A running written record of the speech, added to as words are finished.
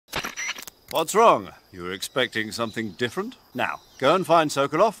What's wrong? You were expecting something different? Now, go and find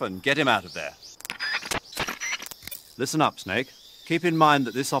Sokolov and get him out of there. Listen up, Snake. Keep in mind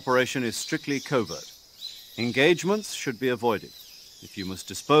that this operation is strictly covert. Engagements should be avoided. If you must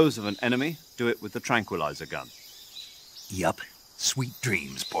dispose of an enemy, do it with the tranquilizer gun. Yup. Sweet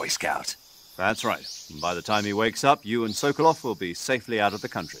dreams, Boy Scout. That's right. And by the time he wakes up, you and Sokolov will be safely out of the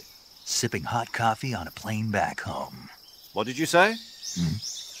country. Sipping hot coffee on a plane back home. What did you say?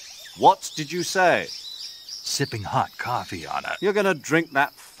 What did you say? Sipping hot coffee on a... You're gonna drink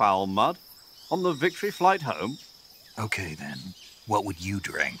that foul mud? On the victory flight home? Okay, then. What would you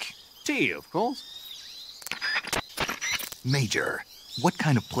drink? Tea, of course. Major, what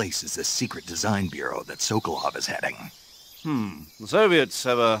kind of place is this secret design bureau that Sokolov is heading? The Soviets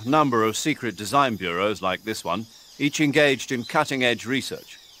have a number of secret design bureaus like this one, each engaged in cutting-edge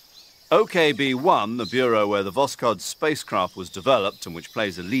research. OKB-1, the bureau where the Voskhod spacecraft was developed and which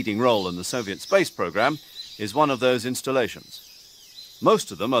plays a leading role in the Soviet space program, is one of those installations.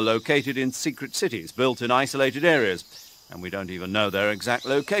 Most of them are located in secret cities built in isolated areas, and we don't even know their exact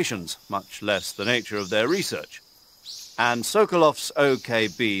locations, much less the nature of their research. And Sokolov's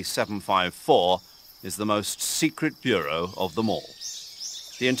OKB-754 is the most secret bureau of them all.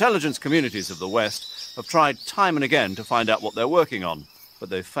 The intelligence communities of the West have tried time and again to find out what they're working on, but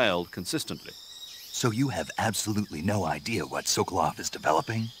they've failed consistently. So you have absolutely no idea what Sokolov is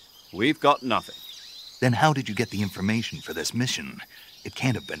developing? We've got nothing. Then how did you get the information for this mission? It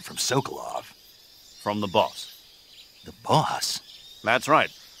can't have been from Sokolov. From the boss. The boss? That's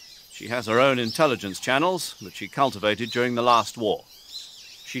right. She has her own intelligence channels that she cultivated during the last war.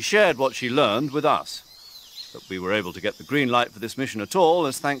 She shared what she learned with us. But we were able to get the green light for this mission at all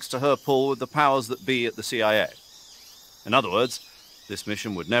as thanks to her pull with the powers that be at the CIA. In other words, this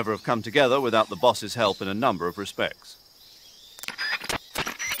mission would never have come together without the boss's help in a number of respects.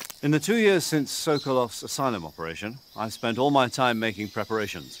 In the 2 years since Sokolov's asylum operation, I've spent all my time making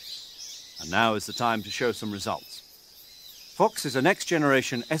preparations. And now is the time to show some results. Fox is a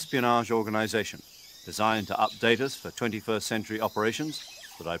next-generation espionage organization designed to update us for 21st century operations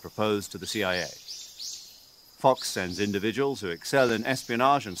that I propose to the CIA. Fox sends individuals who excel in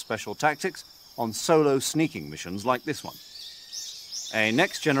espionage and special tactics on solo sneaking missions like this one. A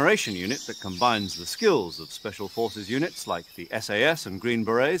next-generation unit that combines the skills of special forces units like the SAS and Green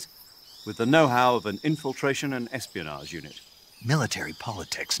Berets with the know-how of an infiltration and espionage unit. Military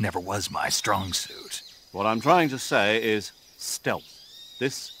politics never was my strong suit. What I'm trying to say is stealth.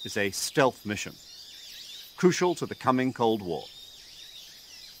 This is a stealth mission, crucial to the coming Cold War.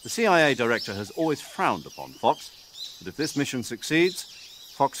 The CIA director has always frowned upon Fox, but if this mission succeeds,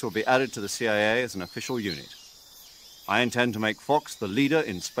 Fox will be added to the CIA as an official unit. I intend to make Fox the leader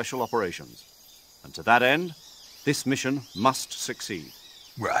in special operations. And to that end, this mission must succeed.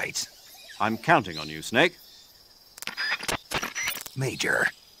 Right. I'm counting on you, Snake. Major,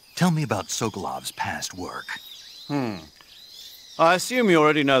 tell me about Sokolov's past work. I assume you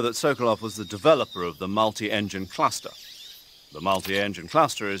already know that Sokolov was the developer of the multi-engine cluster. The multi-engine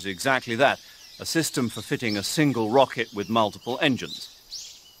cluster is exactly that, a system for fitting a single rocket with multiple engines.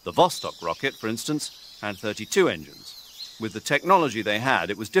 The Vostok rocket, for instance, had 32 engines. With the technology they had,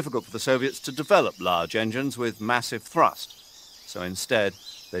 it was difficult for the Soviets to develop large engines with massive thrust. So instead,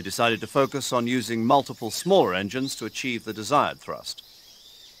 they decided to focus on using multiple smaller engines to achieve the desired thrust.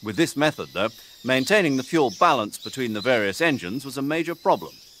 With this method, though, maintaining the fuel balance between the various engines was a major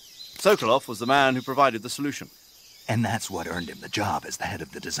problem. Sokolov was the man who provided the solution. And that's what earned him the job as the head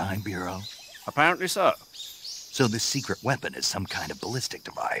of the design bureau? Apparently so. So this secret weapon is some kind of ballistic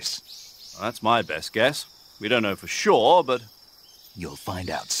device? Well, that's my best guess. We don't know for sure, but... You'll find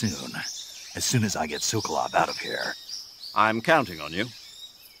out soon. As soon as I get Sokolov out of here. I'm counting on you.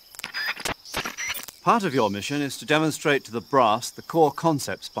 Part of your mission is to demonstrate to the brass the core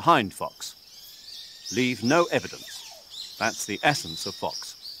concepts behind Fox. Leave no evidence. That's the essence of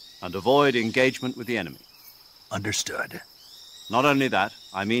Fox. And avoid engagement with the enemy. Understood. Not only that,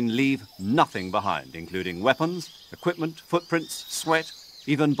 I mean leave nothing behind, including weapons, equipment, footprints, sweat,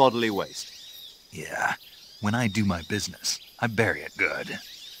 even bodily waste. Yeah. When I do my business, I bury it good.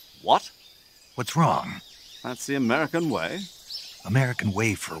 What? What's wrong? That's the American way. American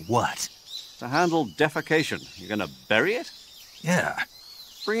way for what? To handle defecation. You're gonna bury it? Yeah.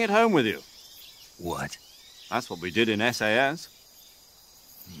 Bring it home with you. What? That's what we did in SAS.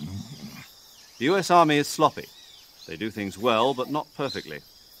 The US Army is sloppy. They do things well, but not perfectly.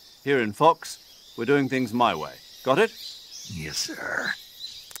 Here in Fox, we're doing things my way. Got it? Yes, sir.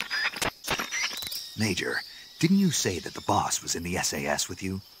 Major, didn't you say that the boss was in the SAS with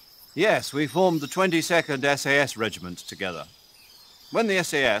you? Yes, we formed the 22nd SAS Regiment together. When the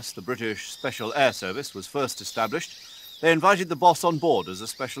SAS, the British Special Air Service, was first established, they invited the boss on board as a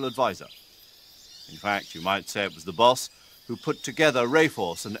special advisor. In fact, you might say it was the boss who put together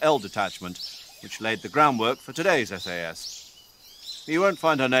Rayforce and L Detachment, which laid the groundwork for today's SAS. You won't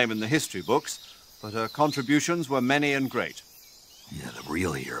find her name in the history books, but her contributions were many and great. Yeah, the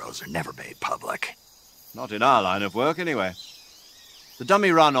real heroes are never made public. Not in our line of work, anyway. The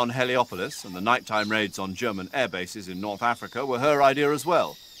dummy run on Heliopolis and the nighttime raids on German air bases in North Africa were her idea as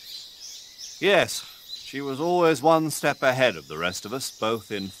well. Yes, she was always one step ahead of the rest of us,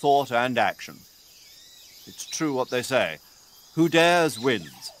 both in thought and action. It's true what they say. Who dares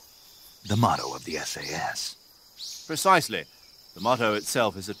wins. The motto of the SAS. Precisely. The motto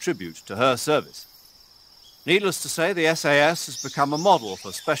itself is a tribute to her service. Needless to say, the SAS has become a model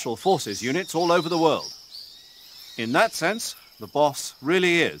for special forces units all over the world. In that sense, the boss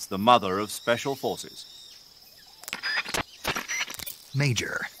really is the mother of special forces.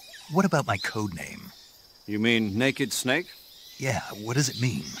 Major, what about my code name? You mean Naked Snake? Yeah, what does it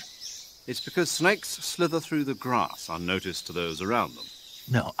mean? It's because snakes slither through the grass unnoticed to those around them.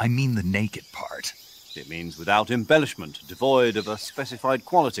 No, I mean the naked part. It means without embellishment, devoid of a specified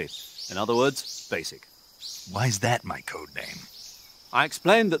quality. In other words, basic. Why's that my code name? I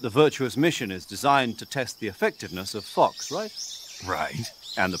explained that the virtuous mission is designed to test the effectiveness of Fox, right? Right.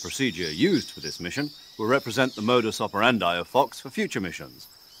 And the procedure used for this mission will represent the modus operandi of Fox for future missions.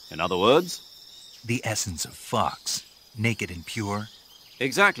 In other words... The essence of Fox. Naked and pure.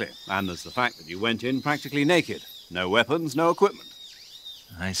 Exactly. And there's the fact that you went in practically naked. No weapons, no equipment.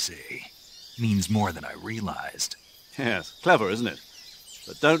 I see. Means more than I realized. Yes, clever, isn't it?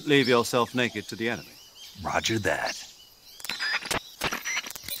 But don't leave yourself naked to the enemy. Roger that.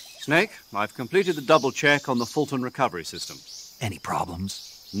 Snake, I've completed the double check on the Fulton recovery system. Any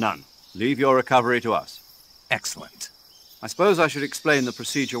problems? None. Leave your recovery to us. Excellent. I suppose I should explain the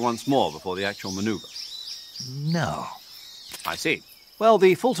procedure once more before the actual maneuver. No. I see. Well,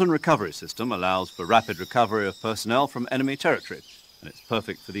 the Fulton recovery system allows for rapid recovery of personnel from enemy territory, and it's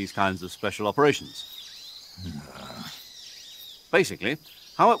perfect for these kinds of special operations. Basically,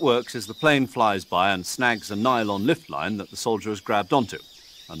 how it works is the plane flies by and snags a nylon lift line that the soldier has grabbed onto,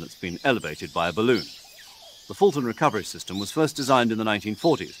 and that's been elevated by a balloon. The Fulton recovery system was first designed in the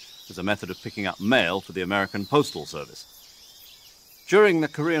 1940s as a method of picking up mail for the American Postal Service. During the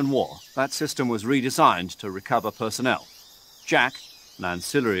Korean War, that system was redesigned to recover personnel. JAC, an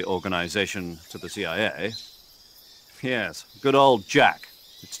ancillary organization to the CIA... Yes, good old JAC.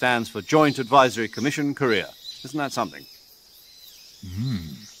 It stands for Joint Advisory Commission Korea. Isn't that something?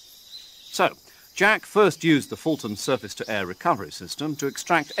 So, JAC first used the Fulton surface-to-air recovery system to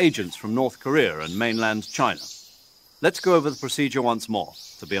extract agents from North Korea and mainland China. Let's go over the procedure once more,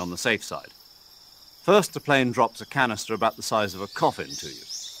 to be on the safe side. First, the plane drops a canister about the size of a coffin to you.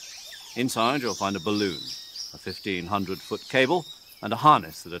 Inside, you'll find a balloon, a 1,500-foot cable, and a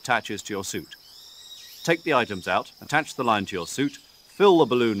harness that attaches to your suit. Take the items out, attach the line to your suit, fill the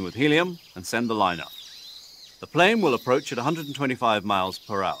balloon with helium, and send the line up. The plane will approach at 125 miles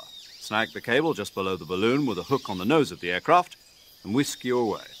per hour. Snag the cable just below the balloon with a hook on the nose of the aircraft, and whisk you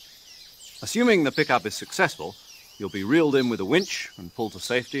away. Assuming the pickup is successful, you'll be reeled in with a winch and pulled to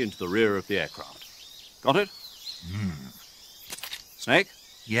safety into the rear of the aircraft. Got it? Snake?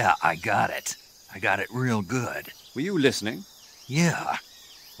 Yeah, I got it. I got it real good. Were you listening? Yeah.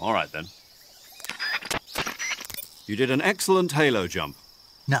 All right, then. You did an excellent halo jump.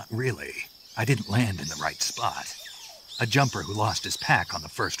 Not really. I didn't land in the right spot. A jumper who lost his pack on the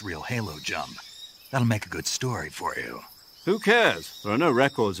first real halo jump. That'll make a good story for you. Who cares? There are no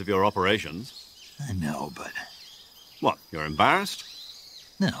records of your operations. I know, but... What, you're embarrassed?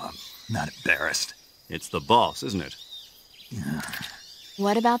 No, I'm not embarrassed. It's the boss, isn't it?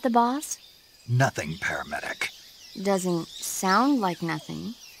 What about the boss? Nothing, paramedic. Doesn't sound like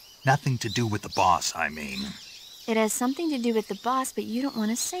nothing. Nothing to do with the boss, I mean. It has something to do with the boss, but you don't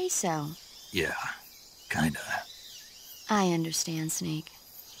want to say so. Yeah, kinda. I understand, Snake.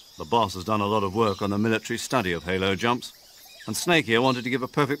 The boss has done a lot of work on the military study of halo jumps. And Snake here wanted to give a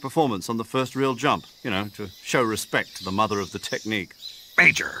perfect performance on the first real jump, to show respect to the mother of the technique.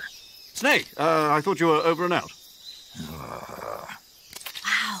 Major! Snake, I thought you were over and out. Wow,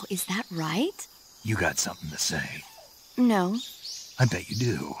 is that right? You got something to say. No. I bet you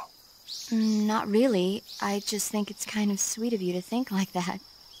do. Not really. I just think it's kind of sweet of you to think like that.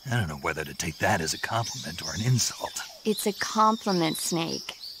 I don't know whether to take that as a compliment or an insult. It's a compliment,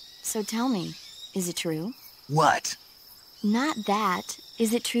 Snake. So tell me, is it true? What? Not that.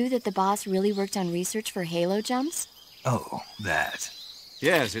 Is it true that the boss really worked on research for halo jumps? Oh, that.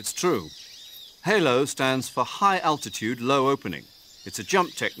 Yes, it's true. HALO stands for High Altitude Low Opening. It's a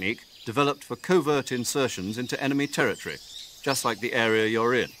jump technique developed for covert insertions into enemy territory, just like the area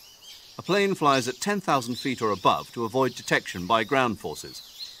you're in. A plane flies at 10,000 feet or above to avoid detection by ground forces,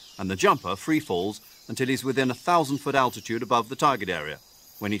 and the jumper free falls until he's within 1,000-foot altitude above the target area,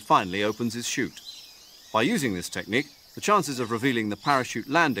 when he finally opens his chute. By using this technique, the chances of revealing the parachute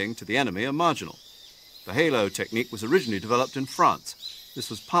landing to the enemy are marginal. The halo technique was originally developed in France. This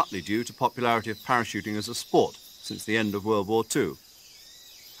was partly due to popularity of parachuting as a sport since the end of World War II.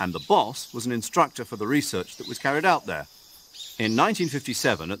 And the boss was an instructor for the research that was carried out there. In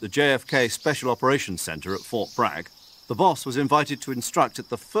 1957, at the JFK Special Operations Center at Fort Bragg, the boss was invited to instruct at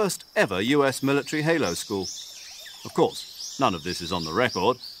the first ever US military halo school. Of course, none of this is on the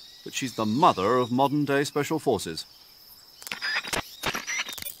record, but she's the mother of modern-day special forces.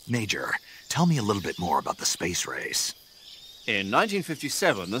 Major, tell me a little bit more about the space race. In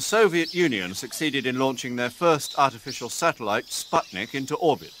 1957, the Soviet Union succeeded in launching their first artificial satellite, Sputnik, into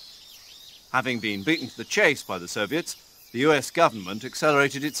orbit. Having been beaten to the chase by the Soviets, the US government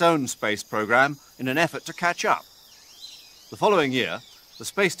accelerated its own space program in an effort to catch up. The following year, the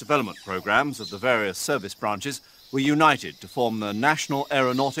space development programs of the various service branches were united to form the National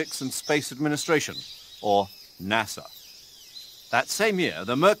Aeronautics and Space Administration, or NASA. That same year,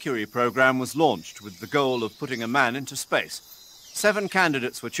 the Mercury program was launched with the goal of putting a man into space. 7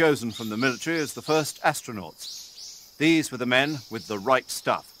 candidates were chosen from the military as the first astronauts. These were the men with the right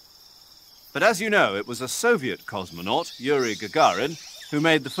stuff. But as you know, it was a Soviet cosmonaut, Yuri Gagarin, who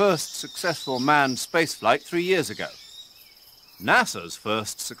made the first successful manned spaceflight 3 years ago. NASA's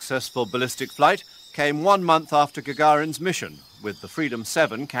first successful ballistic flight came 1 month after Gagarin's mission, with the Freedom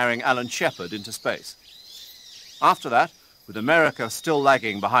 7 carrying Alan Shepard into space. After that, with America still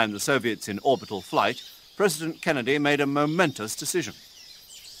lagging behind the Soviets in orbital flight, President Kennedy made a momentous decision: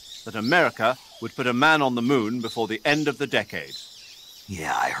 that America would put a man on the moon before the end of the decade.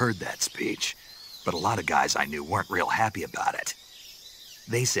 Yeah, I heard that speech, but a lot of guys I knew weren't real happy about it.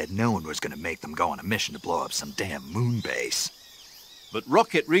 They said no one was going to make them go on a mission to blow up some damn moon base. But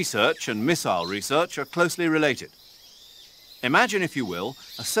rocket research and missile research are closely related. Imagine, if you will,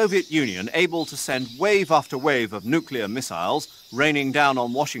 a Soviet Union able to send wave after wave of nuclear missiles raining down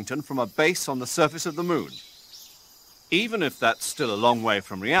on Washington from a base on the surface of the moon. Even if that's still a long way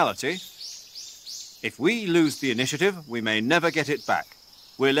from reality, if we lose the initiative, we may never get it back.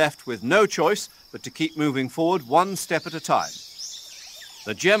 We're left with no choice but to keep moving forward one step at a time.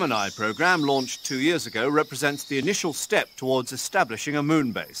 The Gemini program, launched 2 years ago, represents the initial step towards establishing a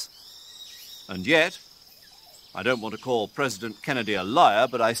moon base. And yet, I don't want to call President Kennedy a liar,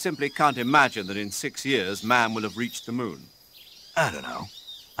 but I simply can't imagine that in 6 years man will have reached the moon. I don't know.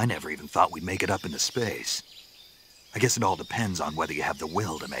 I never even thought we'd make it up into space. I guess it all depends on whether you have the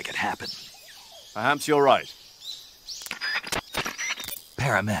will to make it happen. Perhaps you're right.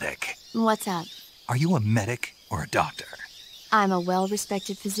 Paramedic. What's up? Are you a medic or a doctor? I'm a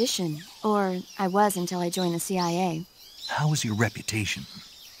well-respected physician, or I was until I joined the CIA. How is your reputation?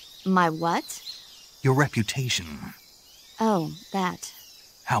 My what? Your reputation. Oh, that.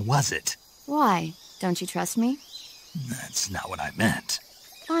 How was it? Why? Don't you trust me? That's not what I meant.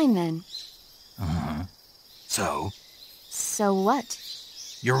 Fine then. Uh-huh. So? So what?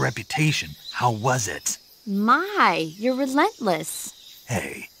 Your reputation. How was it? My, you're relentless.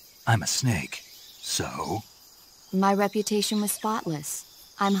 Hey, I'm a snake. So? My reputation was spotless.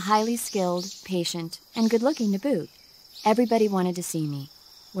 I'm highly skilled, patient, and good-looking to boot. Everybody wanted to see me.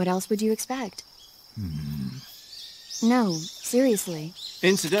 What else would you expect? No, seriously.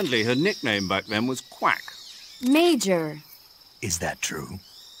 Incidentally, her nickname back then was Quack. Major. Is that true?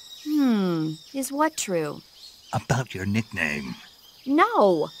 Is what true? About your nickname.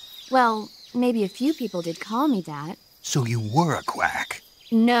 No. Well, maybe a few people did call me that. So you were a quack?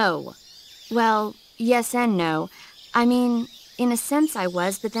 No. Well, yes and no. I mean, in a sense I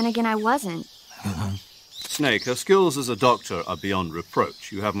was, but then again I wasn't. Snake, her skills as a doctor are beyond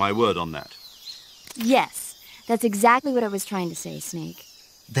reproach. You have my word on that. Yes, that's exactly what I was trying to say, Snake.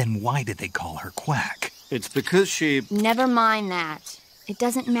 Then why did they call her Quack? It's because she... Never mind that. It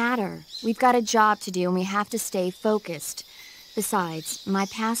doesn't matter. We've got a job to do and we have to stay focused. Besides, my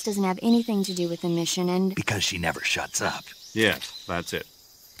past doesn't have anything to do with the mission and... Because she never shuts up. Yes, that's it.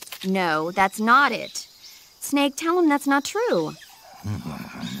 No, that's not it. Snake, tell him that's not true.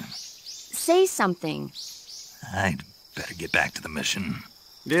 Say something. I'd better get back to the mission.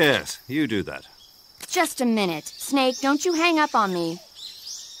 Yes, you do that. Just a minute. Snake, don't you hang up on me.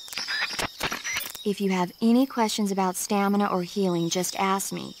 If you have any questions about stamina or healing, just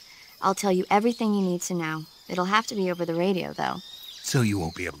ask me. I'll tell you everything you need to know. It'll have to be over the radio, though. So you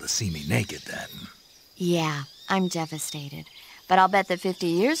won't be able to see me naked, then? Yeah, I'm devastated. But I'll bet that 50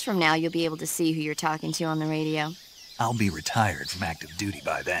 years from now you'll be able to see who you're talking to on the radio. I'll be retired from active duty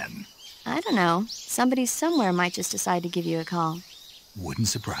by then. I don't know. Somebody somewhere might just decide to give you a call. Wouldn't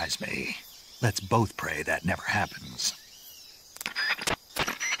surprise me. Let's both pray that never happens.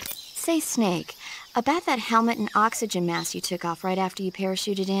 Say, Snake, about that helmet and oxygen mask you took off right after you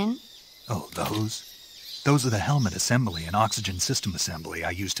parachuted in? Oh, those? Those are the helmet assembly and oxygen system assembly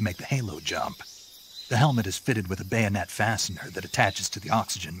I used to make the halo jump. The helmet is fitted with a bayonet fastener that attaches to the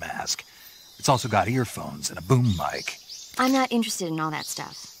oxygen mask. It's also got earphones and a boom mic. I'm not interested in all that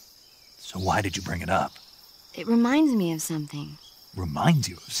stuff. So why did you bring it up? It reminds me of something. Reminds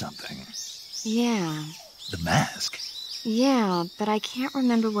you of something? Yeah. The mask? Yeah, but I can't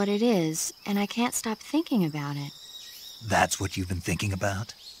remember what it is, and I can't stop thinking about it. That's what you've been thinking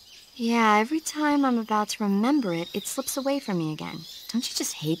about? Yeah, every time I'm about to remember it, it slips away from me again. Don't you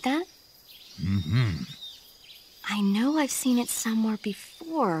just hate that? Mm-hmm. I know I've seen it somewhere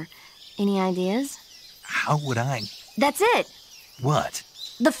before. Any ideas? How would I? That's it! What?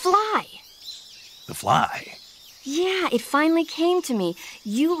 The fly! The fly? Yeah, it finally came to me.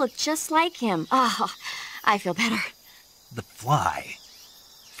 You look just like him. Oh, I feel better. The fly?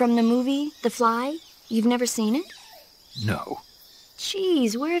 From the movie, The Fly? You've never seen it? No.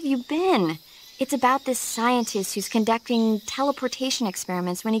 Jeez, where have you been? It's about this scientist who's conducting teleportation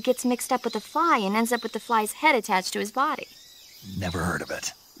experiments when he gets mixed up with a fly and ends up with the fly's head attached to his body. Never heard of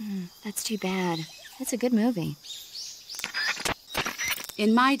it. That's too bad. It's a good movie.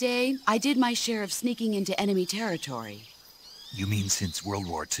 In my day, I did my share of sneaking into enemy territory. You mean since World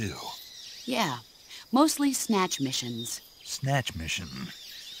War II? Yeah, mostly snatch missions. Snatch mission.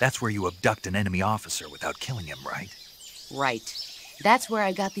 That's where you abduct an enemy officer without killing him, right? Right. That's where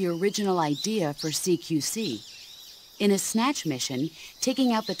I got the original idea for CQC. In a snatch mission,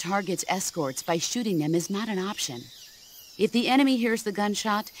 taking out the target's escorts by shooting them is not an option. If the enemy hears the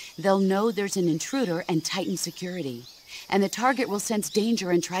gunshot, they'll know there's an intruder and tighten security. And the target will sense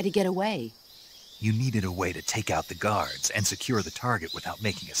danger and try to get away. You needed a way to take out the guards and secure the target without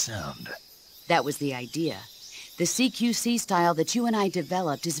making a sound. That was the idea. The CQC style that you and I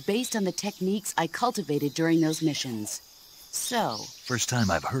developed is based on the techniques I cultivated during those missions. So... First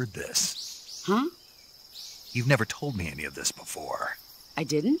time I've heard this. Huh? You've never told me any of this before. I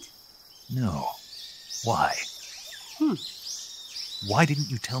didn't? No. Why? Why didn't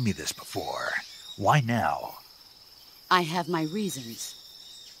you tell me this before? Why now? I have my reasons.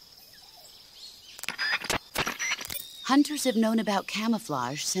 Hunters have known about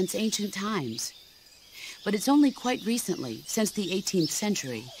camouflage since ancient times. But it's only quite recently, since the 18th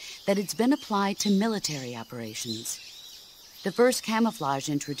century, that it's been applied to military operations. The first camouflage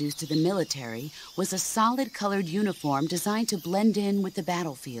introduced to the military was a solid-colored uniform designed to blend in with the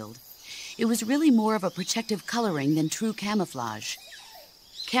battlefield. It was really more of a protective coloring than true camouflage.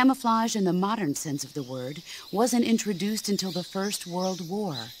 Camouflage in the modern sense of the word wasn't introduced until the First World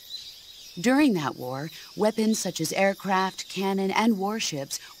War. During that war, weapons such as aircraft, cannon, and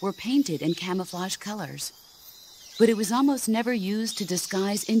warships were painted in camouflage colors. But it was almost never used to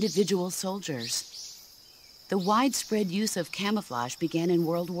disguise individual soldiers. The widespread use of camouflage began in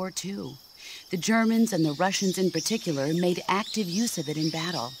World War II. The Germans and the Russians in particular made active use of it in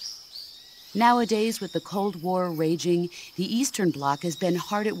battle. Nowadays, with the Cold War raging, the Eastern Bloc has been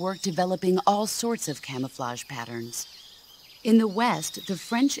hard at work developing all sorts of camouflage patterns. In the West, the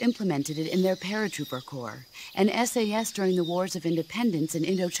French implemented it in their paratrooper corps, and SAS during the Wars of Independence in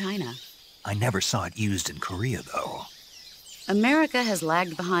Indochina. I never saw it used in Korea, though. America has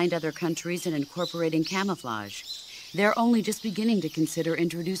lagged behind other countries in incorporating camouflage. They're only just beginning to consider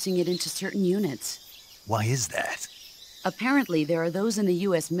introducing it into certain units. Why is that? Apparently, there are those in the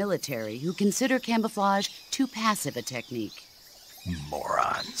U.S. military who consider camouflage too passive a technique.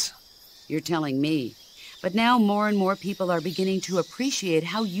 Morons. You're telling me. But now more and more people are beginning to appreciate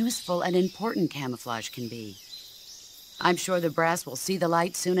how useful and important camouflage can be. I'm sure the brass will see the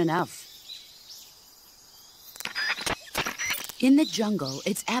light soon enough. In the jungle,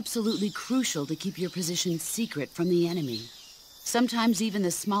 it's absolutely crucial to keep your position secret from the enemy. Sometimes even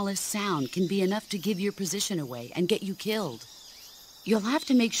the smallest sound can be enough to give your position away and get you killed. You'll have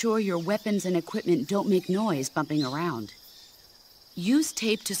to make sure your weapons and equipment don't make noise bumping around. Use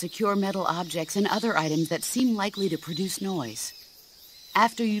tape to secure metal objects and other items that seem likely to produce noise.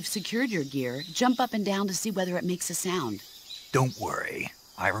 After you've secured your gear, jump up and down to see whether it makes a sound. Don't worry.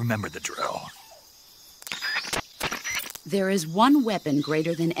 I remember the drill. There is one weapon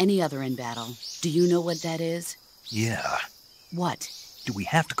greater than any other in battle. Do you know what that is? Yeah. What? Do we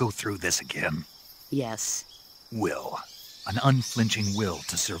have to go through this again? Yes. Will. An unflinching will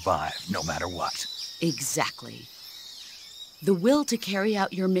to survive no matter what. Exactly. The will to carry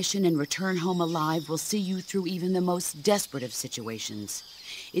out your mission and return home alive will see you through even the most desperate of situations.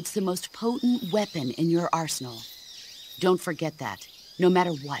 It's the most potent weapon in your arsenal. Don't forget that, no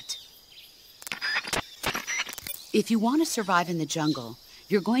matter what. If you want to survive in the jungle,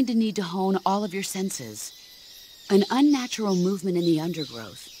 you're going to need to hone all of your senses. An unnatural movement in the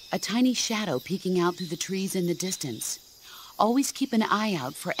undergrowth, a tiny shadow peeking out through the trees in the distance. Always keep an eye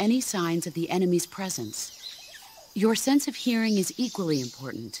out for any signs of the enemy's presence. Your sense of hearing is equally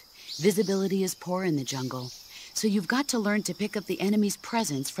important. Visibility is poor in the jungle, so you've got to learn to pick up the enemy's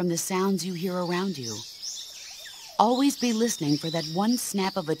presence from the sounds you hear around you. Always be listening for that one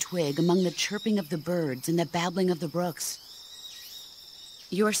snap of a twig among the chirping of the birds and the babbling of the brooks.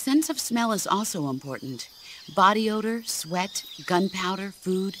 Your sense of smell is also important. Body odor, sweat, gunpowder,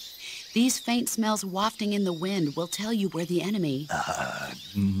 food. These faint smells wafting in the wind will tell you where the enemy...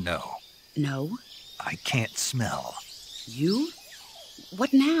 No. No? I can't smell. You?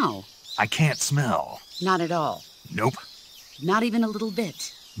 What now? I can't smell. Not at all. Nope. Not even a little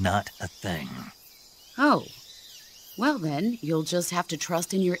bit. Not a thing. Oh. Well then, you'll just have to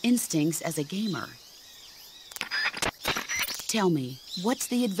trust in your instincts as a gamer. Tell me, what's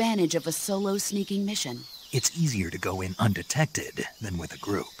the advantage of a solo sneaking mission? It's easier to go in undetected than with a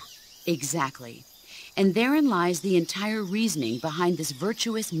group. Exactly. And therein lies the entire reasoning behind this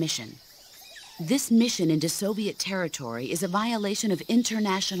virtuous mission. This mission into Soviet territory is a violation of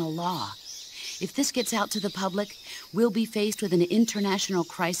international law. If this gets out to the public, we'll be faced with an international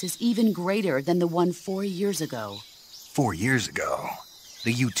crisis even greater than the one 4 years ago. 4 years ago,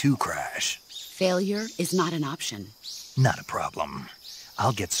 the U-2 crash. Failure is not an option. Not a problem.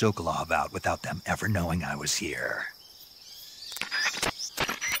 I'll get Sokolov out without them ever knowing I was here.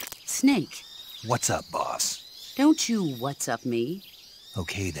 Snake. What's up, boss? Don't you what's up me.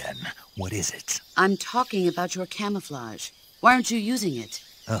 Okay then, what is it? I'm talking about your camouflage. Why aren't you using it?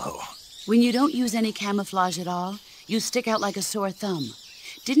 Oh. When you don't use any camouflage at all, you stick out like a sore thumb.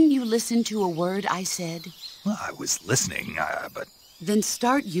 Didn't you listen to a word I said? Well, I was listening, but... Then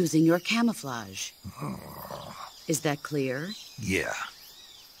start using your camouflage. Is that clear? Yeah.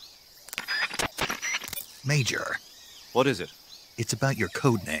 Major. What is it? It's about your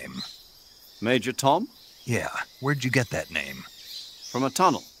code name. Major Tom? Yeah, where'd you get that name? From a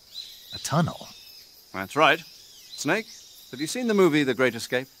tunnel. A tunnel? That's right. Snake, have you seen the movie The Great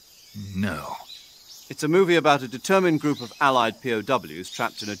Escape? No. It's a movie about a determined group of Allied POWs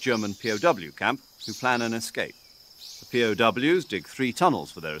trapped in a German POW camp who plan an escape. The POWs dig 3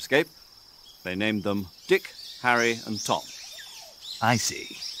 tunnels for their escape. They named them Dick, Harry, and Tom. I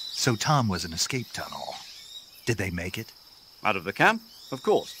see. So Tom was an escape tunnel. Did they make it? Out of the camp? Of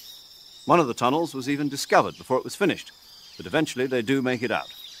course. One of the tunnels was even discovered before it was finished. But eventually they do make it out.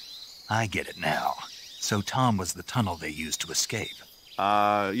 I get it now. So Tom was the tunnel they used to escape.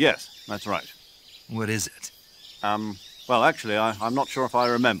 Yes, that's right. What is it? Well, actually, I'm not sure if I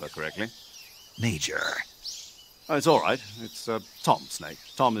remember correctly. Major. Oh, it's all right. It's, Tom, Snake.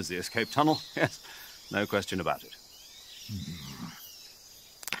 Tom is the escape tunnel. Yes, no question about it.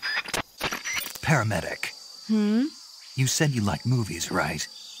 Paramedic. You said you like movies, right?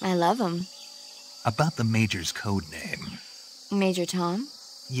 I love them. About the Major's code name. Major Tom?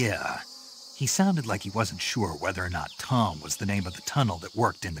 Yeah. He sounded like he wasn't sure whether or not Tom was the name of the tunnel that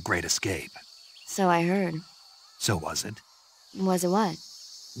worked in The Great Escape. So I heard. So was it? Was it what?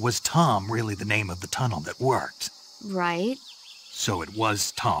 Was Tom really the name of the tunnel that worked? Right. So it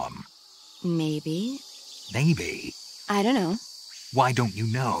was Tom. Maybe. Maybe. I don't know. Why don't you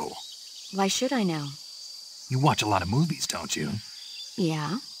know? Why should I know? You watch a lot of movies, don't you?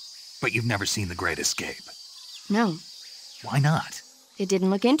 Yeah. But you've never seen The Great Escape. No. Why not? It didn't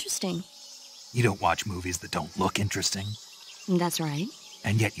look interesting. You don't watch movies that don't look interesting? That's right.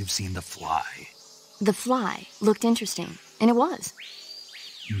 And yet you've seen The Fly. The Fly looked interesting, and it was.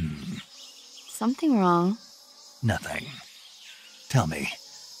 Something wrong. Nothing. Tell me,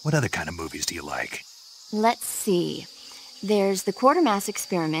 what other kind of movies do you like? Let's see. There's the Quartermass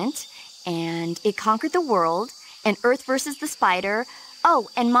Experiment, and It Conquered the World, and Earth versus the Spider. Oh,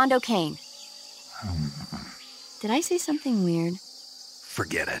 and Mondo Cane. Did I say something weird?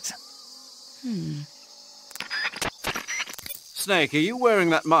 Forget it. Snake, are you wearing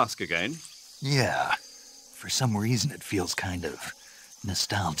that mask again? Yeah. For some reason, it feels kind of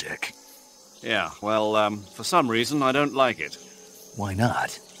nostalgic. Yeah, well, for some reason, I don't like it. Why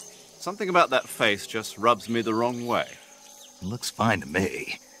not? Something about that face just rubs me the wrong way. It looks fine to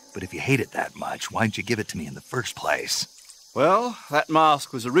me. But if you hate it that much, why'd you give it to me in the first place? Well, that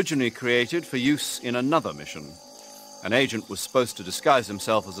mask was originally created for use in another mission. An agent was supposed to disguise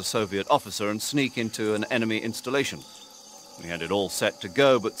himself as a Soviet officer and sneak into an enemy installation. We had it all set to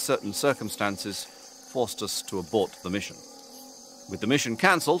go, but certain circumstances forced us to abort the mission. With the mission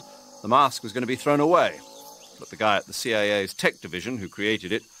cancelled, the mask was going to be thrown away. But the guy at the CIA's tech division who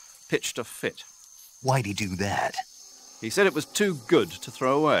created it pitched a fit. Why'd he do that? He said it was too good to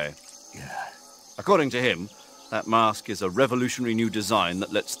throw away. Yeah. According to him, that mask is a revolutionary new design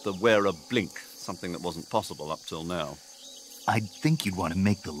that lets the wearer blink, something that wasn't possible up till now. I'd think you'd want to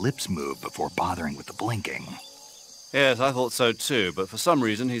make the lips move before bothering with the blinking. Yes, I thought so too, but for some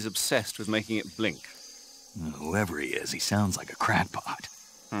reason he's obsessed with making it blink. Whoever he is, he sounds like a crackpot.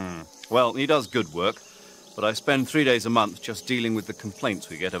 Well, he does good work, but I spend 3 days a month just dealing with the complaints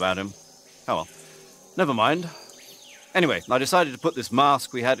we get about him. Oh well, never mind. Anyway, I decided to put this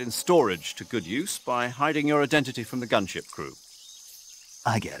mask we had in storage to good use by hiding your identity from the gunship crew.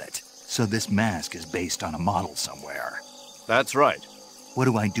 I get it. So this mask is based on a model somewhere. That's right. What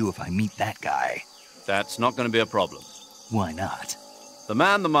do I do if I meet that guy? That's not going to be a problem. Why not? The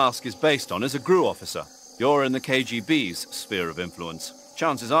man the mask is based on is a GRU officer. You're in the KGB's sphere of influence.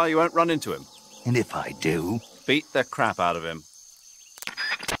 Chances are you won't run into him. And if I do? Beat the crap out of him.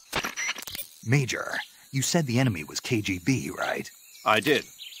 Major, you said the enemy was KGB, right? I did.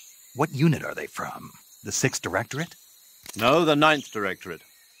 What unit are they from? The 6th Directorate? No, the 9th Directorate.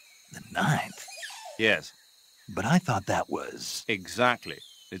 The 9th? Yes. But I thought that was... Exactly.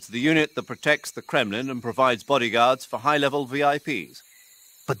 It's the unit that protects the Kremlin and provides bodyguards for high-level VIPs.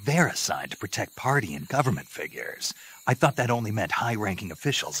 But they're assigned to protect party and government figures. I thought that only meant high-ranking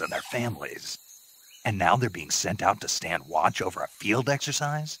officials and their families. And now they're being sent out to stand watch over a field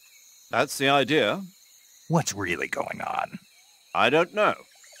exercise? That's the idea. What's really going on? I don't know.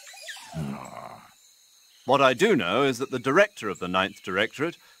 What I do know is that the director of the 9th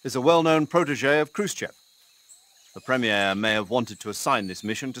Directorate is a well-known protege of Khrushchev. The Premier may have wanted to assign this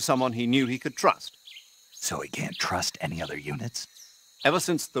mission to someone he knew he could trust. So he can't trust any other units? Ever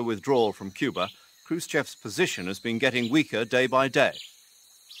since the withdrawal from Cuba, Khrushchev's position has been getting weaker day by day.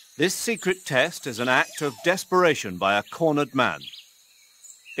 This secret test is an act of desperation by a cornered man.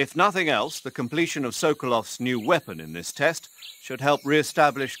 If nothing else, the completion of Sokolov's new weapon in this test should help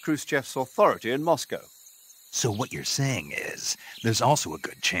re-establish Khrushchev's authority in Moscow. So what you're saying is, there's also a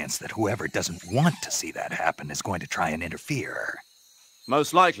good chance that whoever doesn't want to see that happen is going to try and interfere.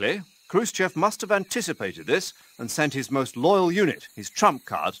 Most likely, Khrushchev must have anticipated this and sent his most loyal unit, his trump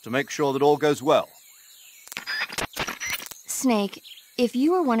card, to make sure that all goes well. Snake, if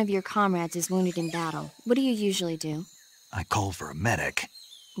you or one of your comrades is wounded in battle, what do you usually do? I call for a medic.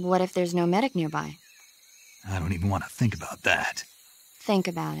 What if there's no medic nearby? I don't even want to think about that. Think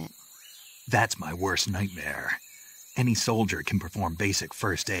about it. That's my worst nightmare. Any soldier can perform basic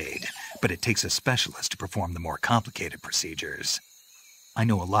first aid, but it takes a specialist to perform the more complicated procedures. I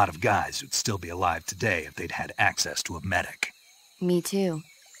know a lot of guys who'd still be alive today if they'd had access to a medic. Me too.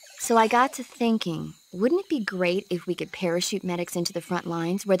 So I got to thinking, wouldn't it be great if we could parachute medics into the front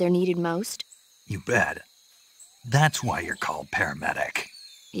lines where they're needed most? You bet. That's why you're called paramedic.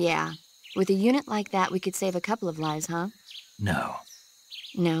 Yeah. With a unit like that, we could save a couple of lives, huh? No,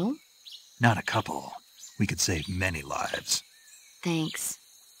 No? not a couple. We could save many lives. Thanks.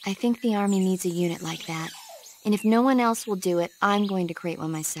 I think the Army needs a unit like that. And if no one else will do it, I'm going to create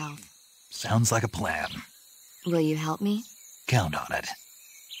one myself. Sounds like a plan. Will you help me? Count on it.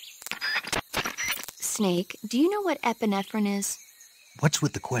 Snake, do you know what epinephrine is? What's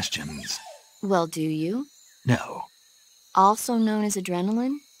with the questions? Well, do you? No, Also known as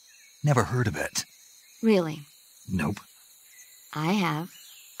adrenaline? never heard of it. Really? Nope. I have.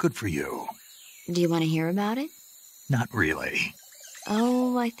 Good for you. Do you want to hear about it? Not really.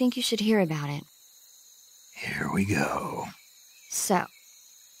 Oh, I think you should hear about it. Here we go. So,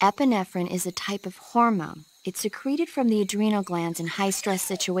 epinephrine is a type of hormone. It's secreted from the adrenal glands in high-stress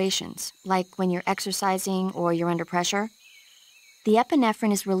situations, like when you're exercising or you're under pressure. The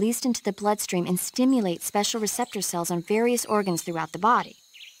epinephrine is released into the bloodstream and stimulates special receptor cells on various organs throughout the body.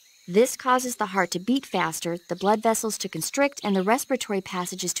 This causes the heart to beat faster, the blood vessels to constrict, and the respiratory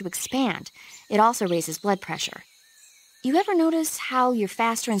passages to expand. It also raises blood pressure. You ever notice how you're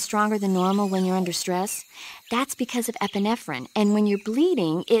faster and stronger than normal when you're under stress? That's because of epinephrine, and when you're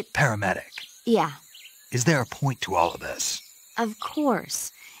bleeding, it... Paramedic. Yeah, Is there a point to all of this? of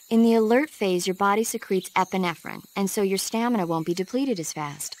course. In the alert phase, your body secretes epinephrine, and so your stamina won't be depleted as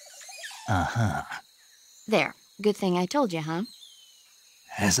fast. Uh-huh. There, good thing I told you, huh?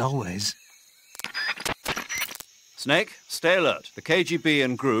 As always. Snake, stay alert. The KGB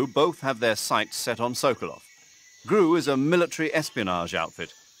and GRU both have their sights set on Sokolov. GRU is a military espionage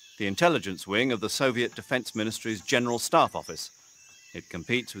outfit, the intelligence wing of the Soviet Defense Ministry's General Staff Office. It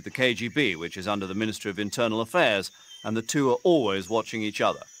competes with the KGB, which is under the Ministry of Internal Affairs, and the two are always watching each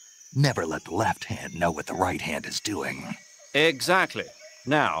other. Never let the left hand know what the right hand is doing. Exactly.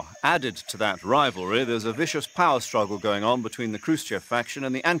 Now, added to that rivalry, there's a vicious power struggle going on between the Khrushchev faction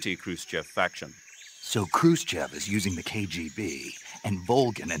and the anti-Khrushchev faction. So Khrushchev is using the KGB, and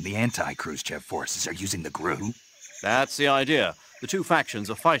Volgin and the anti-Khrushchev forces are using the GRU? That's the idea. The two factions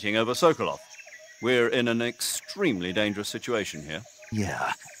are fighting over Sokolov. We're in an extremely dangerous situation here.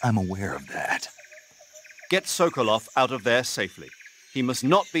 Yeah, I'm aware of that. Get Sokolov out of there safely. He must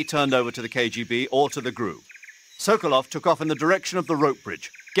not be turned over to the KGB or to the GRU. Sokolov took off in the direction of the rope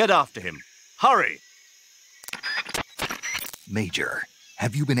bridge. Get after him. Hurry! Major,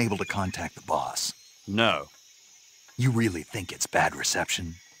 have you been able to contact the boss? No. You really think it's bad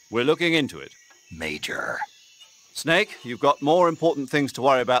reception? We're looking into it. Major. Snake, you've got more important things to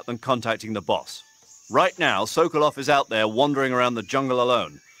worry about than contacting the boss. Right now, Sokolov is out there wandering around the jungle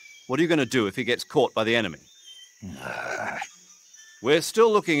alone. What are you going to do if he gets caught by the enemy? We're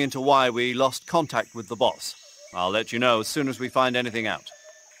still looking into why we lost contact with the boss. I'll let you know as soon as we find anything out.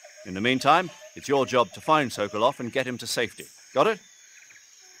 In the meantime, it's your job to find Sokolov and get him to safety. Got it?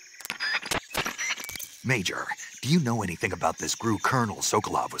 Major, do you know anything about this GRU colonel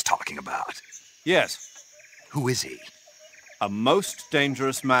Sokolov was talking about? Yes. Who is he? A most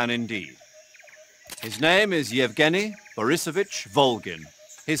dangerous man indeed. His name is Yevgeny Borisovich Volgin.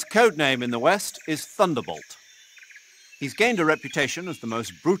 His code name in the West is Thunderbolt. He's gained a reputation as the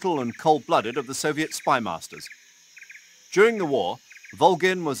most brutal and cold-blooded of the Soviet spy masters. During the war,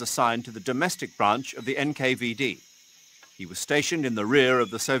 Volgin was assigned to the domestic branch of the NKVD. He was stationed in the rear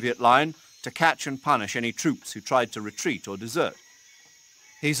of the Soviet line to catch and punish any troops who tried to retreat or desert.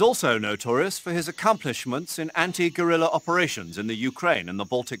 He's also notorious for his accomplishments in anti-guerrilla operations in the Ukraine and the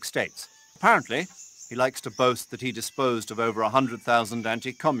Baltic states. Apparently, he likes to boast that he disposed of over 100,000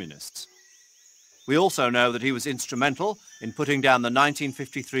 anti-communists. We also know that he was instrumental in putting down the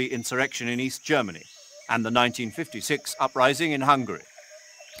 1953 insurrection in East Germany and the 1956 uprising in Hungary.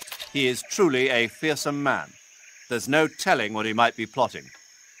 He is truly a fearsome man. There's no telling what he might be plotting.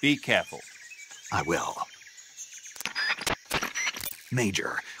 Be careful. I will.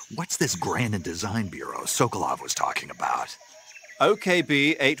 Major, what's this Grand Design Bureau Sokolov was talking about?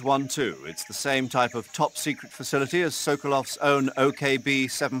 OKB 812. It's the same type of top-secret facility as Sokolov's own OKB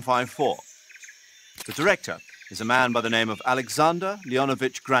 754. The director is a man by the name of Alexander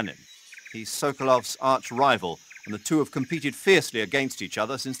Leonovich Granin. He's Sokolov's arch-rival, and the two have competed fiercely against each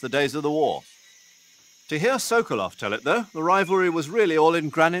other since the days of the war. To hear Sokolov tell it, though, the rivalry was really all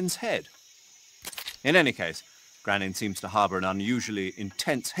in Granin's head. In any case, Granin seems to harbor an unusually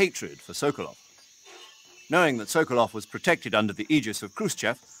intense hatred for Sokolov. Knowing that Sokolov was protected under the aegis of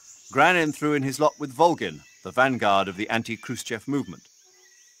Khrushchev, Granin threw in his lot with Volgin, the vanguard of the anti-Khrushchev movement.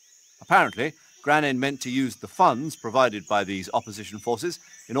 Apparently, Granin meant to use the funds provided by these opposition forces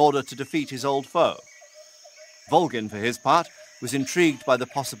in order to defeat his old foe. Volgin, for his part, was intrigued by the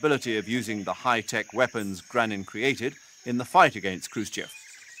possibility of using the high-tech weapons Granin created in the fight against Khrushchev.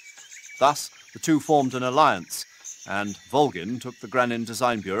 Thus, the two formed an alliance, and Volgin took the Granin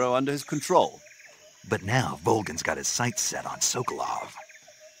Design Bureau under his control. But now Volgin's got his sights set on Sokolov.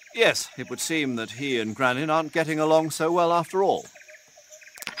 Yes, it would seem that he and Granin aren't getting along so well after all.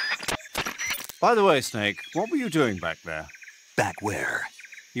 By the way, Snake, what were you doing back there? Back where?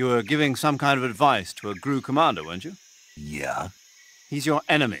 You were giving some kind of advice to a GRU commander, weren't you? Yeah. He's your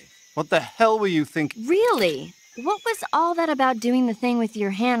enemy. What the hell were you thinking? Really? What was all that about doing the thing with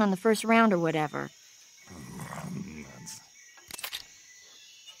your hand on the first round or whatever?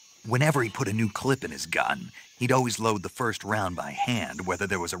 Whenever he put a new clip in his gun, he'd always load the first round by hand, whether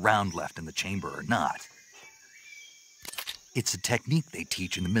there was a round left in the chamber or not. It's a technique they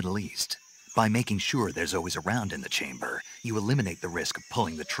teach in the Middle East. By making sure there's always a round in the chamber, you eliminate the risk of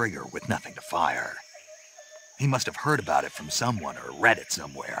pulling the trigger with nothing to fire. He must have heard about it from someone or read it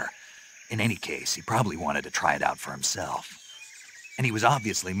somewhere. In any case, he probably wanted to try it out for himself. And he was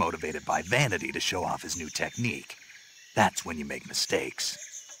obviously motivated by vanity to show off his new technique. That's when you make mistakes.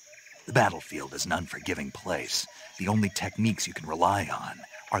 The battlefield is an unforgiving place. The only techniques you can rely on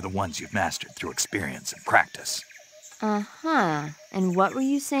are the ones you've mastered through experience and practice. Uh-huh. And what were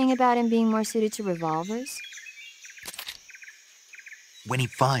you saying about him being more suited to revolvers? When he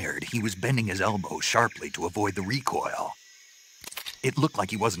fired, he was bending his elbow sharply to avoid the recoil. It looked like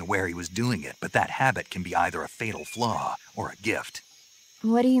he wasn't aware he was doing it, but that habit can be either a fatal flaw or a gift.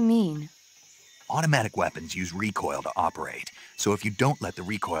 What do you mean? Automatic weapons use recoil to operate, so if you don't let the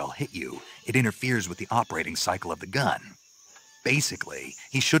recoil hit you, it interferes with the operating cycle of the gun. Basically,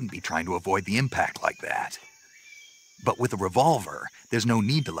 he shouldn't be trying to avoid the impact like that. But with a revolver, there's no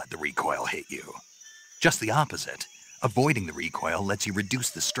need to let the recoil hit you. Just the opposite. Avoiding the recoil lets you reduce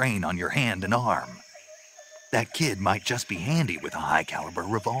the strain on your hand and arm. That kid might just be handy with a high-caliber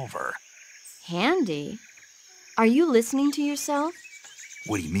revolver. Handy? Are you listening to yourself?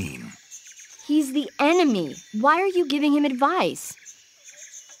 What do you mean? He's the enemy. Why are you giving him advice?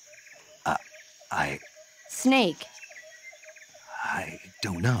 Snake. I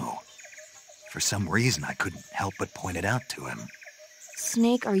don't know. For some reason, I couldn't help but point it out to him.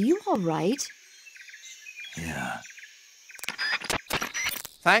 Snake, are you all right? Yeah.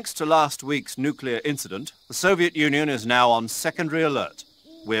 Thanks to last week's nuclear incident, the Soviet Union is now on secondary alert.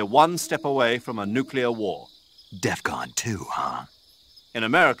 We're one step away from a nuclear war. DEFCON 2, huh? In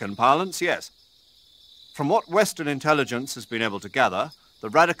American parlance, yes. From what Western intelligence has been able to gather, the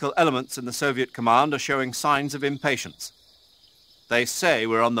radical elements in the Soviet command are showing signs of impatience. They say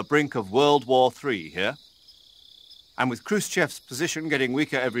we're on the brink of World War III here. And with Khrushchev's position getting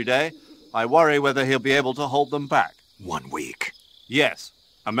weaker every day, I worry whether he'll be able to hold them back. 1 week. Yes,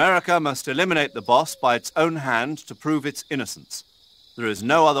 America must eliminate the boss by its own hand to prove its innocence. There is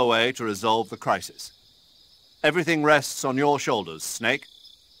no other way to resolve the crisis. Everything rests on your shoulders, Snake.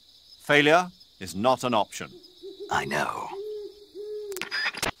 Failure is not an option. I know.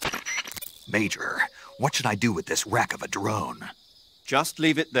 Major, what should I do with this wreck of a drone? Just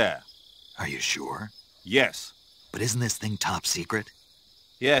leave it there. Are you sure? Yes. But isn't this thing top secret?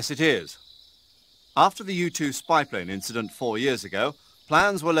 Yes, it is. After the U-2 spy plane incident 4 years ago,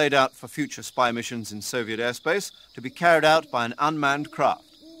 plans were laid out for future spy missions in Soviet airspace to be carried out by an unmanned craft.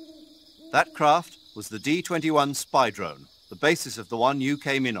 That craft was the D-21 spy drone, the basis of the one you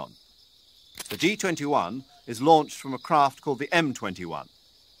came in on. The D-21 is launched from a craft called the M-21.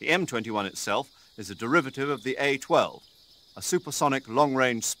 The M-21 itself is a derivative of the A-12, a supersonic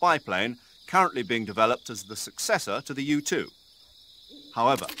long-range spy plane currently being developed as the successor to the U-2.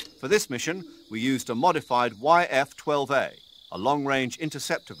 However, for this mission, we used a modified YF-12A, a long-range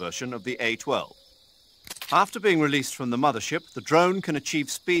interceptor version of the A-12. After being released from the mothership, the drone can achieve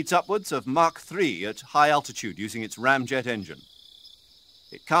speeds upwards of Mach 3 at high altitude using its ramjet engine.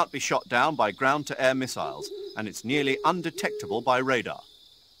 It can't be shot down by ground-to-air missiles, and it's nearly undetectable by radar.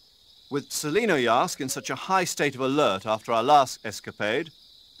 With Selinoyarsk in such a high state of alert after our last escapade,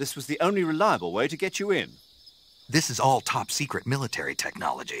 this was the only reliable way to get you in. This is all top-secret military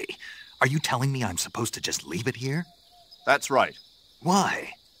technology. Are you telling me I'm supposed to just leave it here? That's right.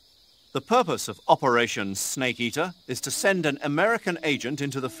 Why? The purpose of Operation Snake Eater is to send an American agent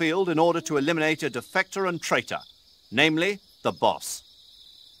into the field in order to eliminate a defector and traitor, namely the boss.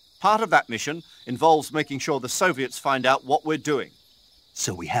 Part of that mission involves making sure the Soviets find out what we're doing.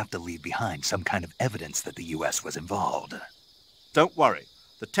 So we have to leave behind some kind of evidence that the U.S. was involved. Don't worry.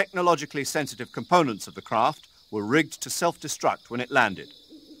 The technologically sensitive components of the craft were rigged to self-destruct when it landed.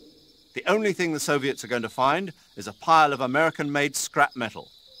 The only thing the Soviets are going to find is a pile of American-made scrap metal.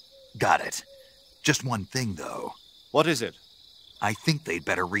 Got it. Just one thing, though. What is it? I think they'd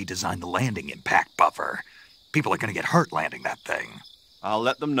better redesign the landing impact buffer. People are going to get hurt landing that thing. I'll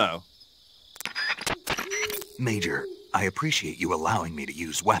let them know. Major, I appreciate you allowing me to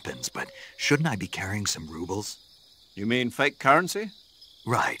use weapons, but shouldn't I be carrying some rubles? You mean fake currency?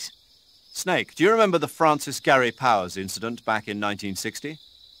 Right. Snake, do you remember the Francis Gary Powers incident back in 1960?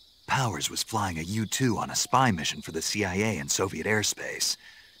 Powers was flying a U-2 on a spy mission for the CIA in Soviet airspace.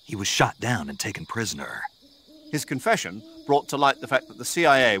 He was shot down and taken prisoner. His confession brought to light the fact that the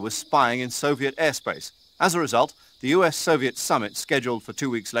CIA was spying in Soviet airspace. As a result, the US-Soviet summit scheduled for 2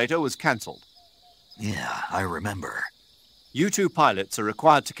 weeks later was cancelled. Yeah, I remember. U-2 pilots are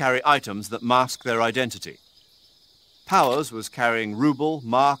required to carry items that mask their identity. Powers was carrying ruble,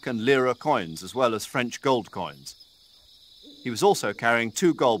 mark and lira coins, as well as French gold coins. He was also carrying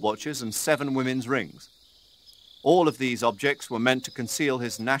 2 gold watches and 7 women's rings. All of these objects were meant to conceal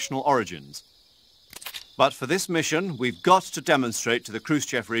his national origins. But for this mission, we've got to demonstrate to the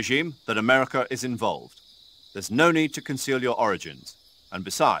Khrushchev regime that America is involved. There's no need to conceal your origins. And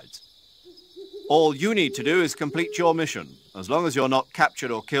besides, all you need to do is complete your mission. As long as you're not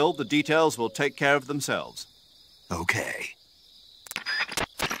captured or killed, the details will take care of themselves. Okay.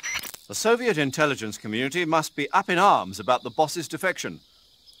 The Soviet intelligence community must be up in arms about the boss's defection.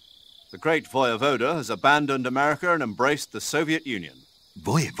 The great Voyevoda has abandoned America and embraced the Soviet Union.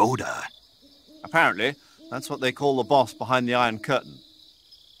 Voyevoda? Apparently, that's what they call the boss behind the Iron Curtain.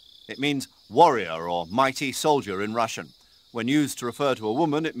 It means warrior or mighty soldier in Russian. When used to refer to a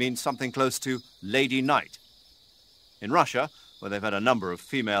woman, it means something close to Lady Knight. In Russia, where they've had a number of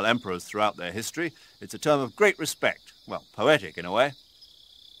female emperors throughout their history, it's a term of great respect, well, poetic in a way.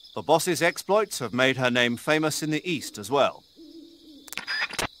 The boss's exploits have made her name famous in the East as well.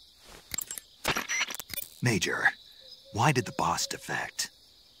 Major, Why did the boss defect?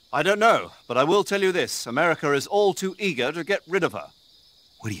 I don't know, but I will tell you this. America is all too eager to get rid of her.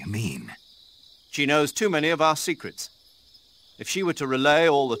 What do you mean? She knows too many of our secrets. If she were to relay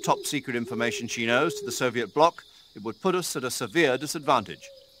all the top-secret information she knows to the Soviet bloc, it would put us at a severe disadvantage.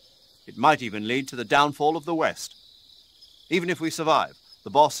 It might even lead to the downfall of the West. Even if we survive, the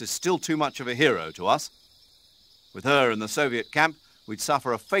boss is still too much of a hero to us. With her in the Soviet camp, we'd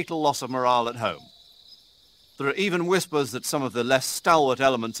suffer a fatal loss of morale at home. There are even whispers that some of the less stalwart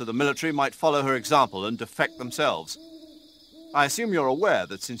elements of the military might follow her example and defect themselves. I assume you're aware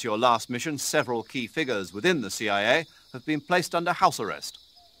that since your last mission, several key figures within the CIA have been placed under house arrest.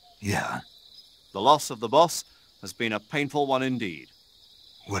 Yeah. The loss of the boss has been a painful one indeed.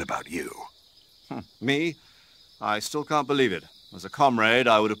 What about you? Me? I still can't believe it. As a comrade,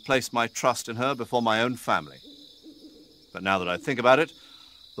 I would have placed my trust in her before my own family. But now that I think about it,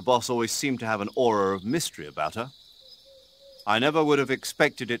 the boss always seemed to have an aura of mystery about her. I never would have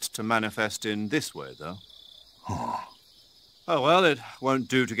expected it to manifest in this way, though. Oh, well, it won't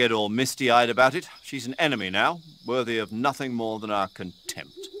do to get all misty-eyed about it. She's an enemy now, worthy of nothing more than our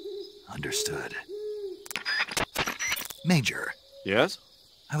contempt. Understood. Major. Yes?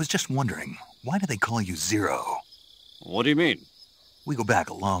 I was just wondering, why do they call you Zero? What do you mean? We go back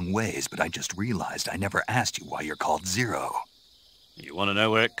a long ways, but I just realized I never asked you why you're called Zero. You want to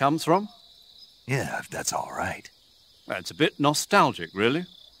know where it comes from? Yeah, if that's all right. It's a bit nostalgic, really.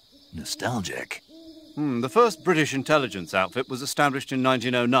 Nostalgic? The first British intelligence outfit was established in